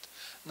was right.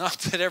 Not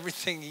that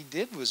everything he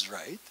did was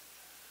right,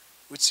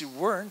 which he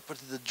weren't, but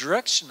the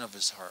direction of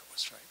his heart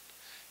was right.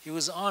 He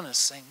was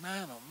honest, saying,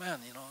 man, oh man,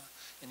 you know.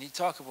 And you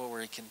talk about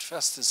where he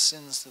confessed his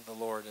sins to the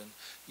Lord, and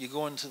you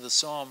go into the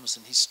Psalms,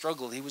 and he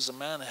struggled. He was a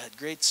man that had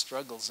great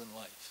struggles in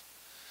life.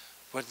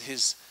 But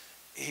his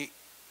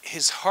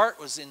heart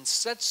was in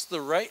such a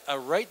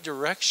right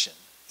direction,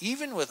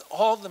 even with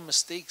all the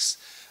mistakes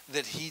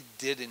that he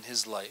did in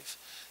his life.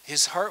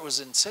 His heart was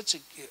in such a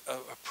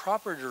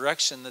proper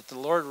direction that the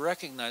Lord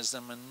recognized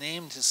him and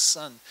named his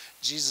son,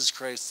 Jesus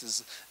Christ,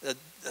 as the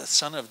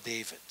son of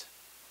David.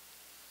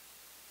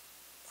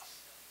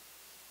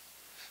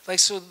 Like,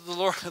 so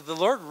the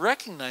Lord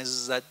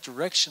recognizes that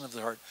direction of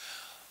the heart.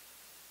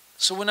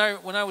 So when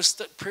I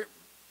was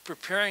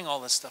preparing all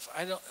this stuff,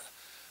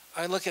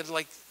 I look at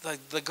like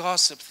the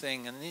gossip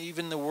thing and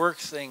even the work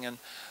thing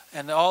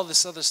and all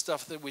this other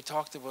stuff that we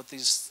talked about,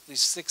 these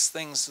 6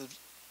 things of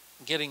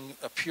getting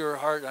a pure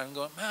heart. I'm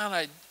going,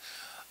 man,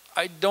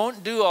 I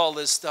don't do all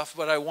this stuff,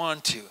 but I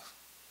want to.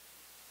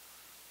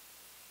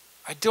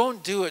 I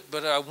don't do it,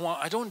 but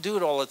I don't do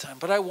it all the time,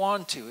 but I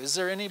want to. Is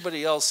there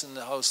anybody else in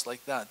the house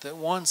like that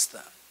wants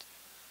that?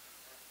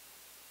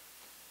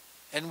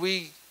 And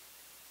we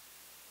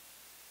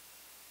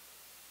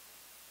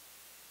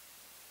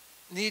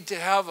need to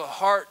have a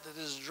heart that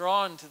is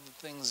drawn to the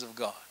things of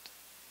God.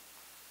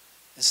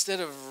 Instead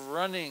of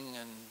running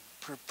and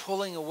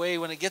pulling away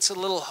when it gets a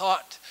little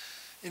hot.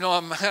 You know,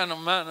 oh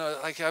man,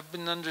 like I've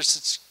been under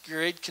such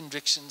great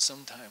conviction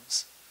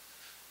sometimes.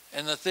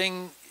 And the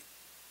thing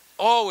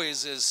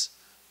always is,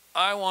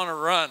 I want to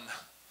run.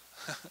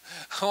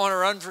 I want to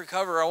run for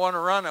cover. I want to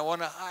run. I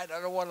want to hide.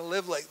 I don't want to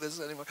live like this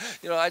anymore.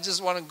 You know, I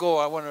just want to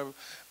go.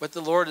 But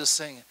the Lord is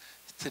saying,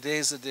 today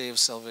is the day of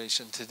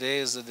salvation. Today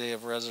is the day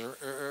of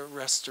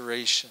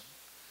restoration.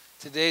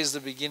 Today is the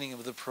beginning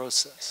of the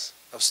process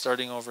of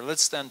starting over.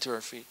 Let's stand to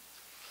our feet.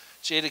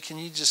 Jada, can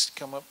you just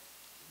come up?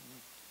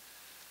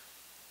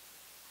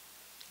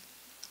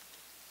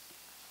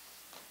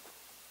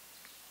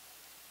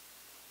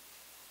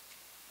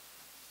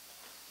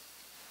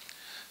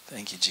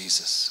 Thank you,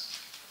 Jesus.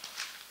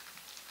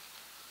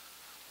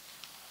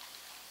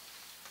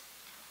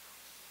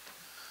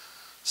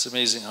 It's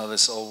amazing how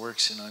this all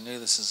works. You know, I knew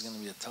this is going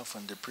to be a tough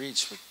one to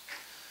preach, but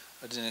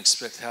I didn't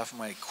expect half of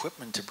my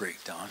equipment to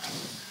break down.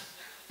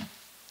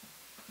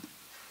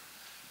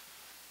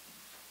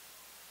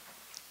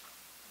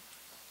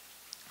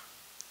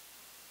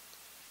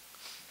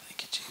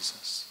 Thank you,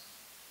 Jesus.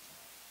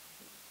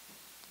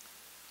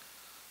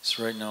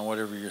 So right now,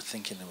 whatever you're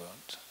thinking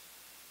about,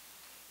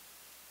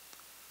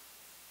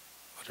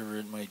 whatever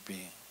it might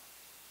be.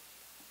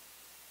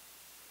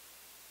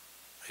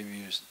 Maybe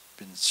you've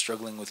been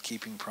struggling with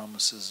keeping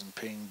promises and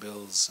paying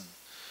bills and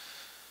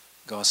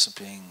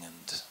gossiping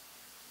and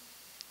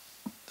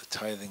the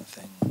tithing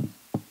thing,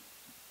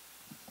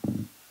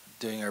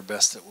 doing our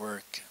best at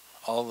work,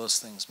 all those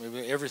things.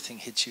 Maybe everything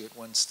hits you at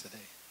once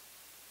today.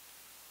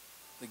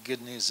 The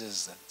good news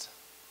is that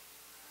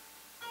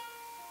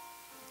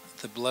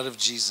The blood of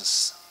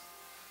Jesus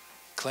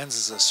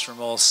cleanses us from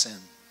all sin.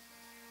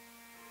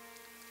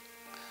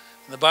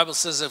 And the Bible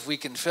says if we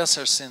confess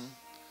our sin,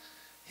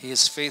 He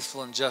is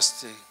faithful and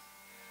just to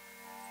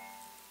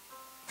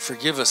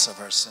forgive us of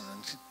our sin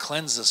and to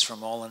cleanse us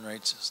from all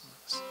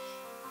unrighteousness.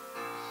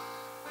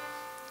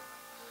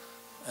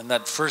 And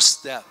that first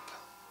step,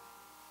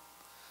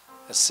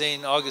 as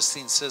St.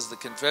 Augustine says, the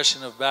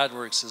confession of bad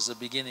works is the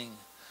beginning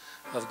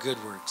of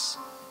good works.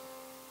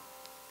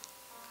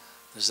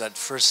 There's that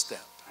first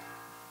step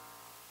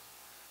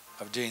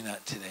of doing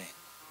that today.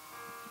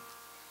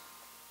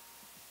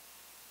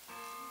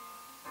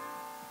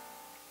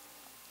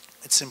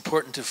 It's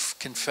important to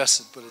confess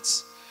it, but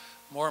it's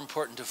more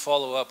important to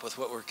follow up with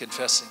what we're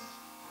confessing.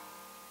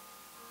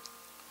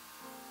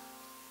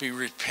 Be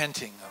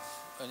repenting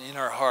of, and in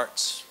our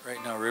hearts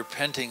right now,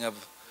 repenting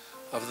of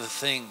the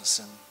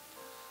things,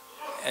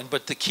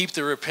 but to keep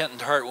the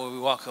repentant heart when we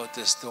walk out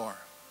this door.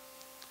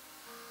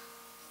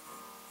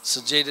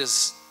 So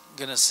Jada's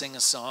gonna sing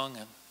a song,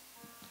 and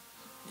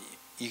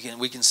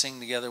we can sing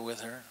together with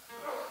her.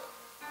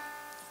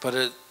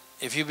 But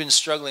if you've been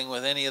struggling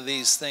with any of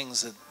these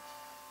things that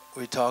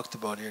we talked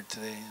about here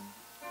today, and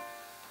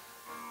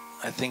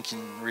I think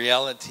in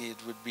reality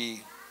it would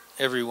be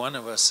every one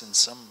of us in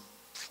some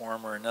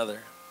form or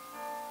another.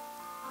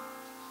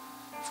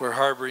 If we're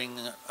harboring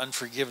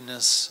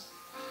unforgiveness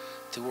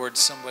towards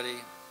somebody,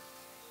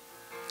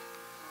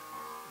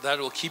 that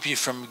will keep you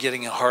from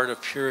getting a heart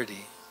of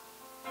purity.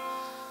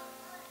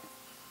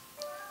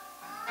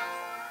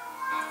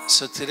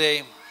 So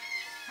today,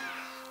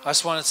 I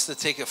just want us to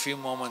take a few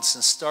moments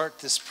and start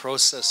this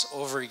process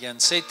over again.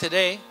 Say,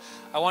 today,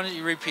 I want you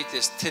to repeat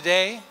this.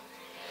 Today,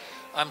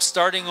 I'm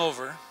starting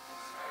over.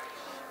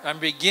 I'm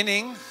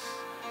beginning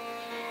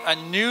a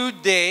new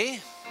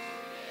day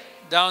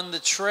down the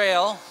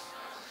trail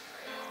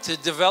to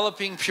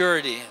developing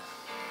purity.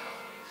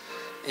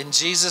 In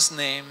Jesus'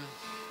 name,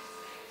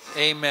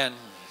 amen.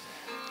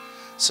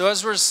 So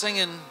as we're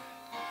singing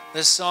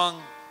this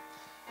song,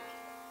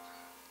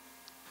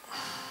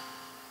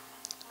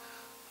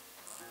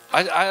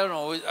 I don't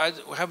know, I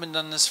haven't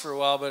done this for a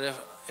while, but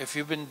if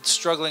you've been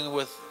struggling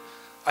with,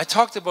 I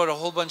talked about a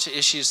whole bunch of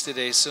issues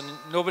today, so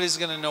nobody's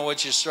going to know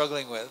what you're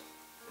struggling with.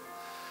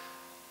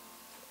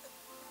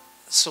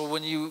 So why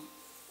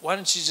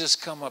don't you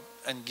just come up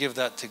and give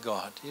that to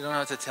God? You don't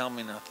have to tell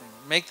me nothing.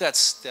 Make that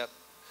step.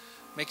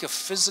 Make a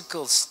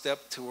physical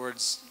step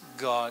towards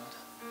God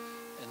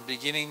and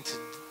beginning to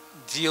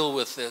deal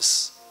with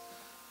this.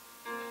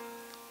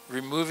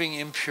 Removing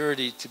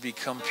impurity to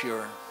become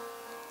pure.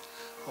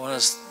 I want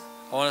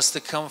us to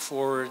come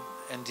forward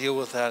and deal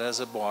with that as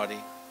a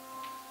body.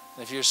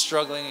 If you're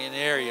struggling in an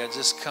area,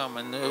 just come.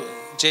 And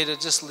Jada,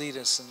 just lead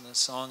us in this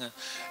song. And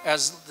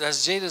as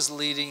Jada's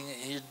leading,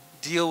 you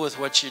deal with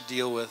what you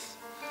deal with.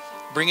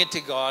 Bring it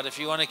to God. If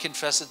you want to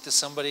confess it to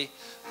somebody,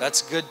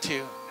 that's good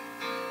too.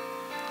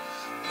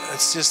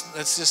 Let's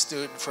just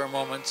do it for a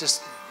moment.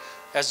 Just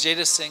as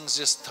Jada sings,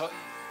 just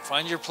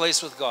find your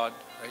place with God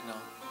right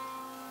now.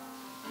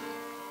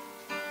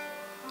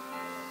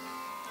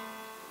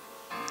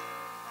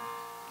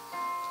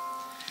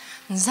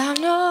 Cause I'm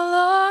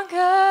no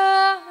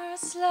longer a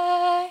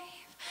slave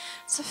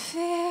to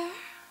fear.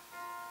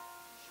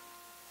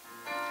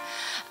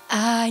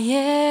 I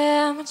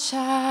am a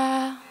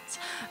child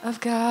of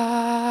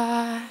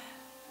God.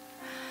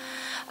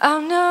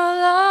 I'm no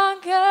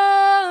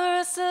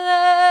longer a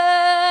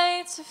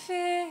slave to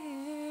fear.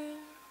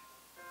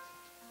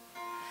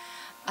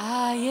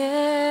 I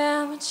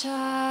am a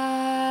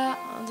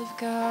child of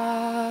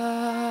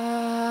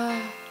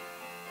God.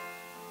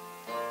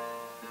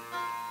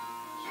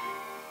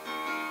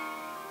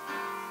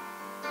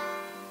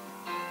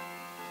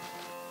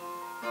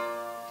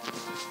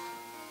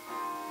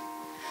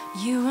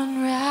 You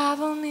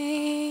unravel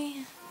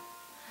me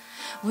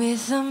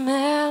with a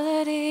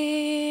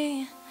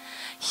melody.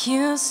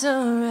 You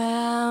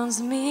surround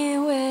me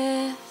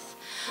with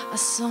a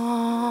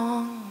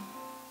song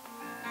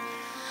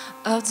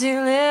of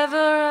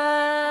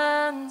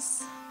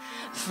deliverance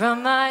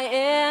from my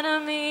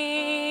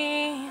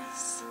enemies,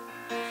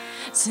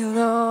 till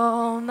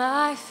all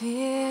my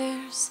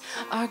fears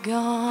are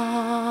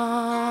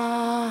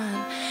gone.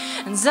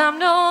 And I'm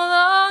no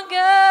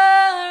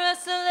longer a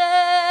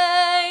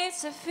slave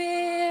to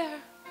fear.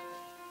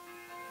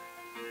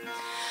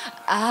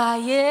 I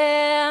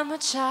am a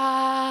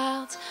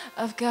child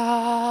of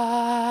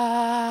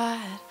God.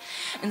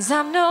 And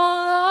I'm no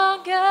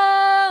longer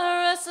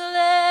a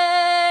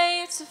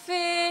slave to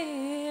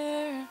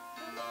fear.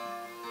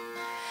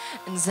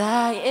 And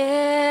I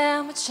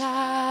am a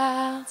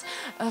child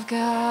of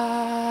God.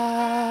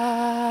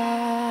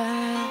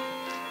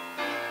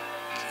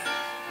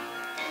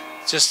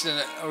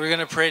 We're going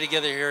to pray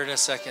together here in a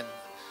second.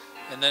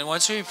 And then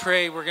once we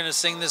pray, we're going to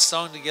sing this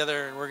song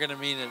together and we're going to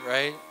mean it,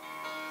 right?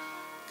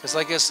 Because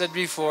like I said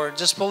before,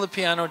 just pull the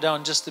piano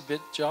down just a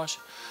bit, Josh.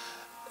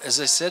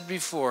 As I said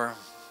before,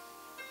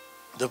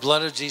 the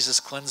blood of Jesus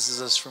cleanses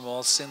us from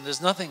all sin.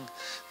 There's nothing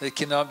that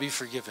cannot be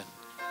forgiven.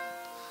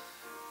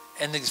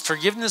 And the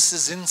forgiveness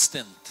is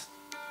instant.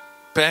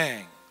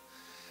 Bang.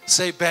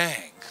 Say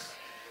bang.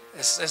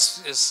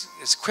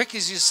 As quick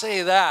as you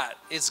say that,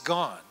 it's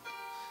gone.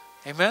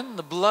 Amen?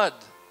 The blood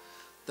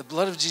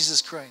of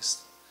Jesus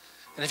Christ.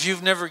 And if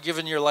you've never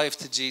given your life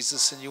to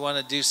Jesus and you want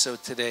to do so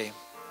today,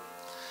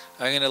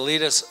 I'm going to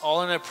lead us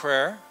all in a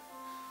prayer,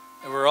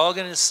 and we're all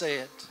going to say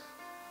it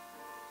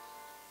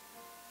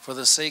for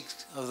the sake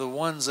of the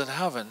ones that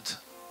haven't.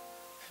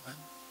 Amen?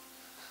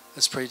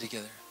 Let's pray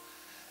together.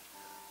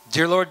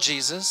 Dear Lord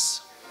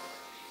Jesus,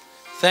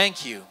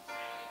 thank you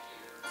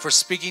for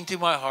speaking to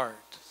my heart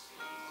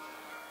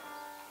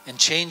and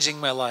changing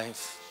my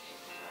life.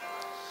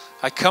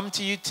 I come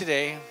to you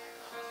today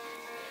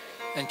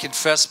and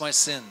confess my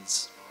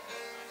sins.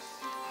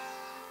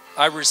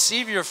 I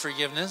receive your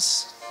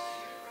forgiveness,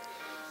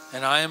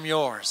 and I am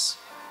yours,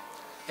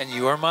 and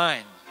you are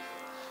mine,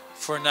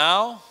 for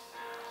now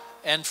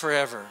and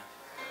forever.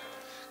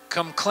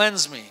 Come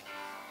cleanse me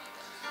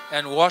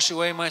and wash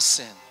away my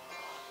sin.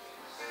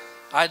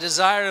 I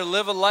desire to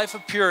live a life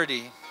of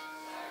purity,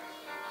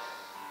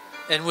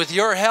 and with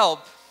your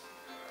help,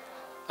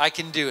 I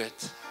can do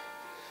it.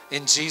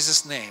 In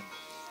Jesus' name,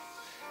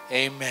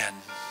 amen.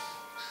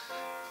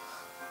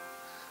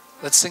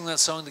 Let's sing that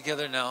song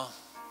together now.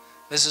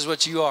 This is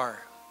what you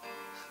are.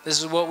 This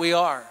is what we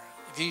are.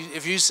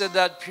 If you said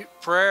that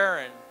prayer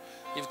and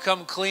you've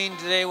come clean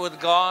today with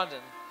God,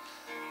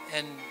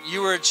 and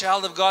you were a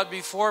child of God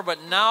before,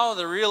 but now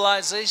the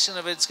realization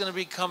of it's going to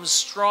become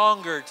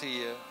stronger to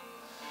you.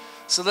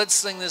 So let's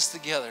sing this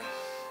together.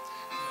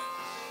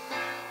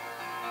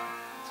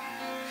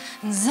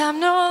 'Cause I'm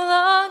no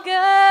longer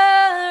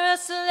a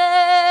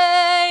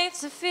slave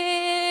to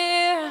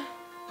fear.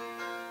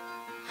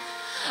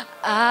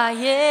 I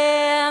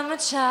am a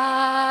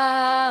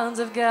child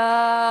of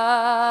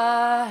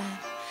God.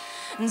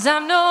 And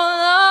I'm no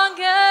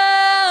longer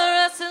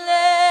a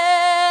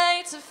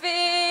slave to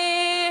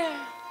fear.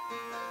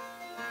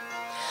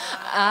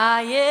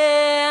 I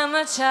am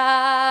a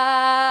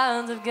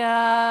child of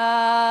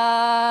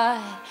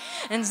God.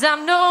 And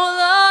I'm no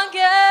longer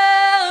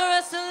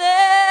a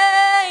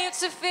slave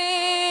to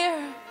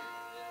fear.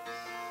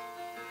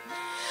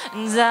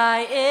 And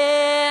I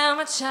am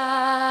a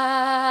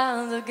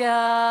child of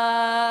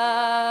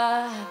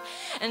God.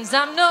 And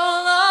I'm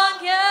no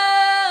longer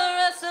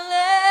a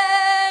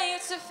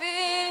slave to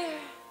fear.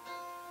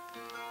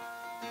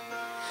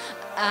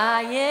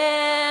 I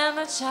am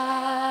a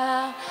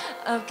child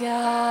of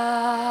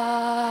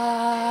God.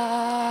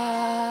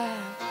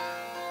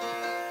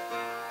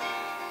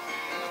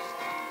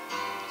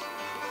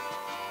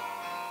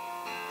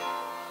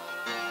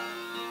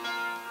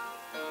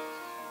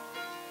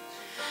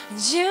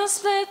 You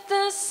split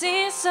the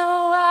sea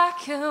so I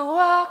could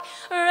walk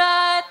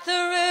right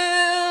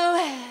through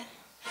it.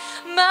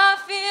 My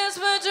fears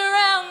were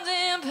drowned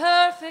in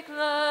perfect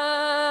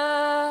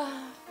love.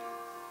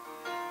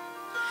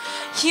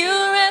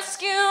 You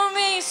rescued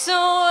me so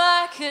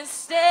I could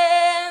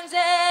stand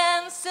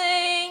and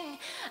sing.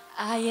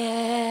 I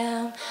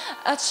am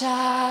a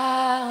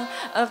child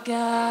of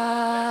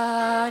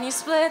God. You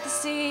split the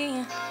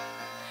sea.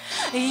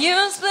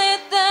 You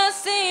split the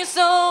sea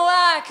so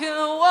I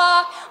could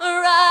walk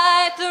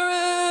right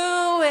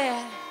through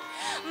it.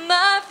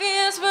 My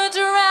fears were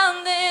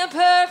drowned in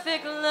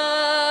perfect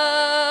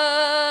love.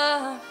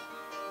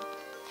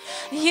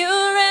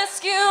 You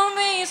rescued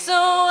me so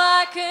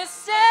I could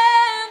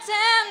stand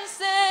and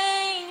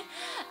sing.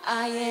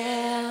 I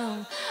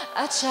am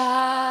a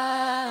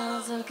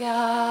child of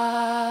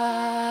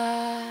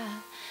God.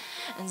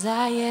 And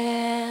I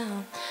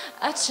am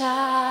a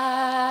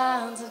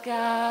child of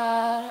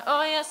God.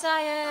 Oh yes,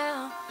 I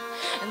am.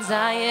 And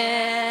I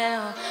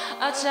am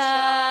a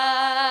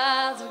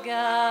child of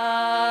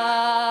God.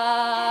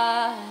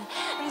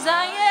 And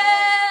I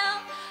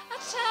am a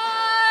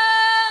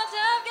child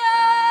of God.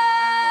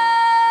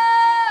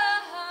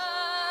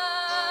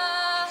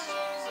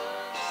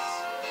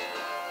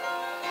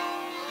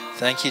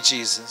 Thank you,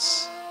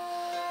 Jesus.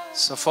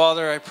 So,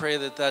 Father, I pray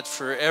that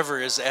forever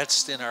is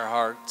etched in our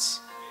hearts.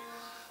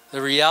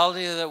 The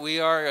reality that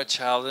we are a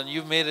child, and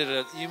you made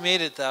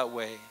it that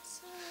way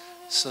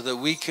so that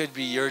we could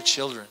be your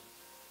children.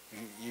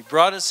 You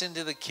brought us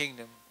into the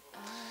kingdom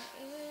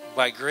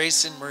by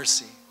grace and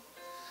mercy.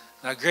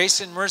 Now,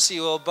 grace and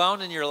mercy will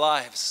abound in your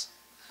lives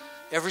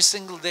every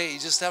single day. You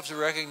just have to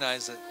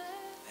recognize it.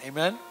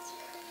 Amen?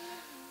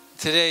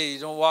 Today, you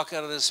don't walk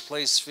out of this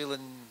place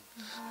feeling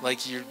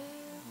like you're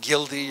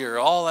guilty or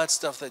all that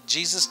stuff. That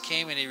Jesus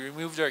came and he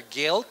removed our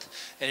guilt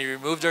and he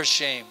removed our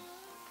shame.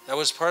 That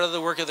was part of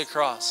the work of the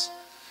cross.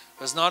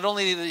 It was not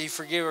only that he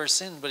forgave our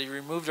sins, but he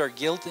removed our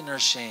guilt and our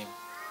shame.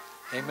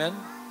 Amen?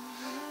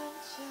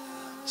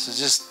 So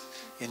just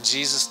in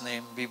Jesus'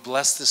 name, be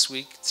blessed this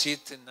week. See you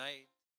tonight.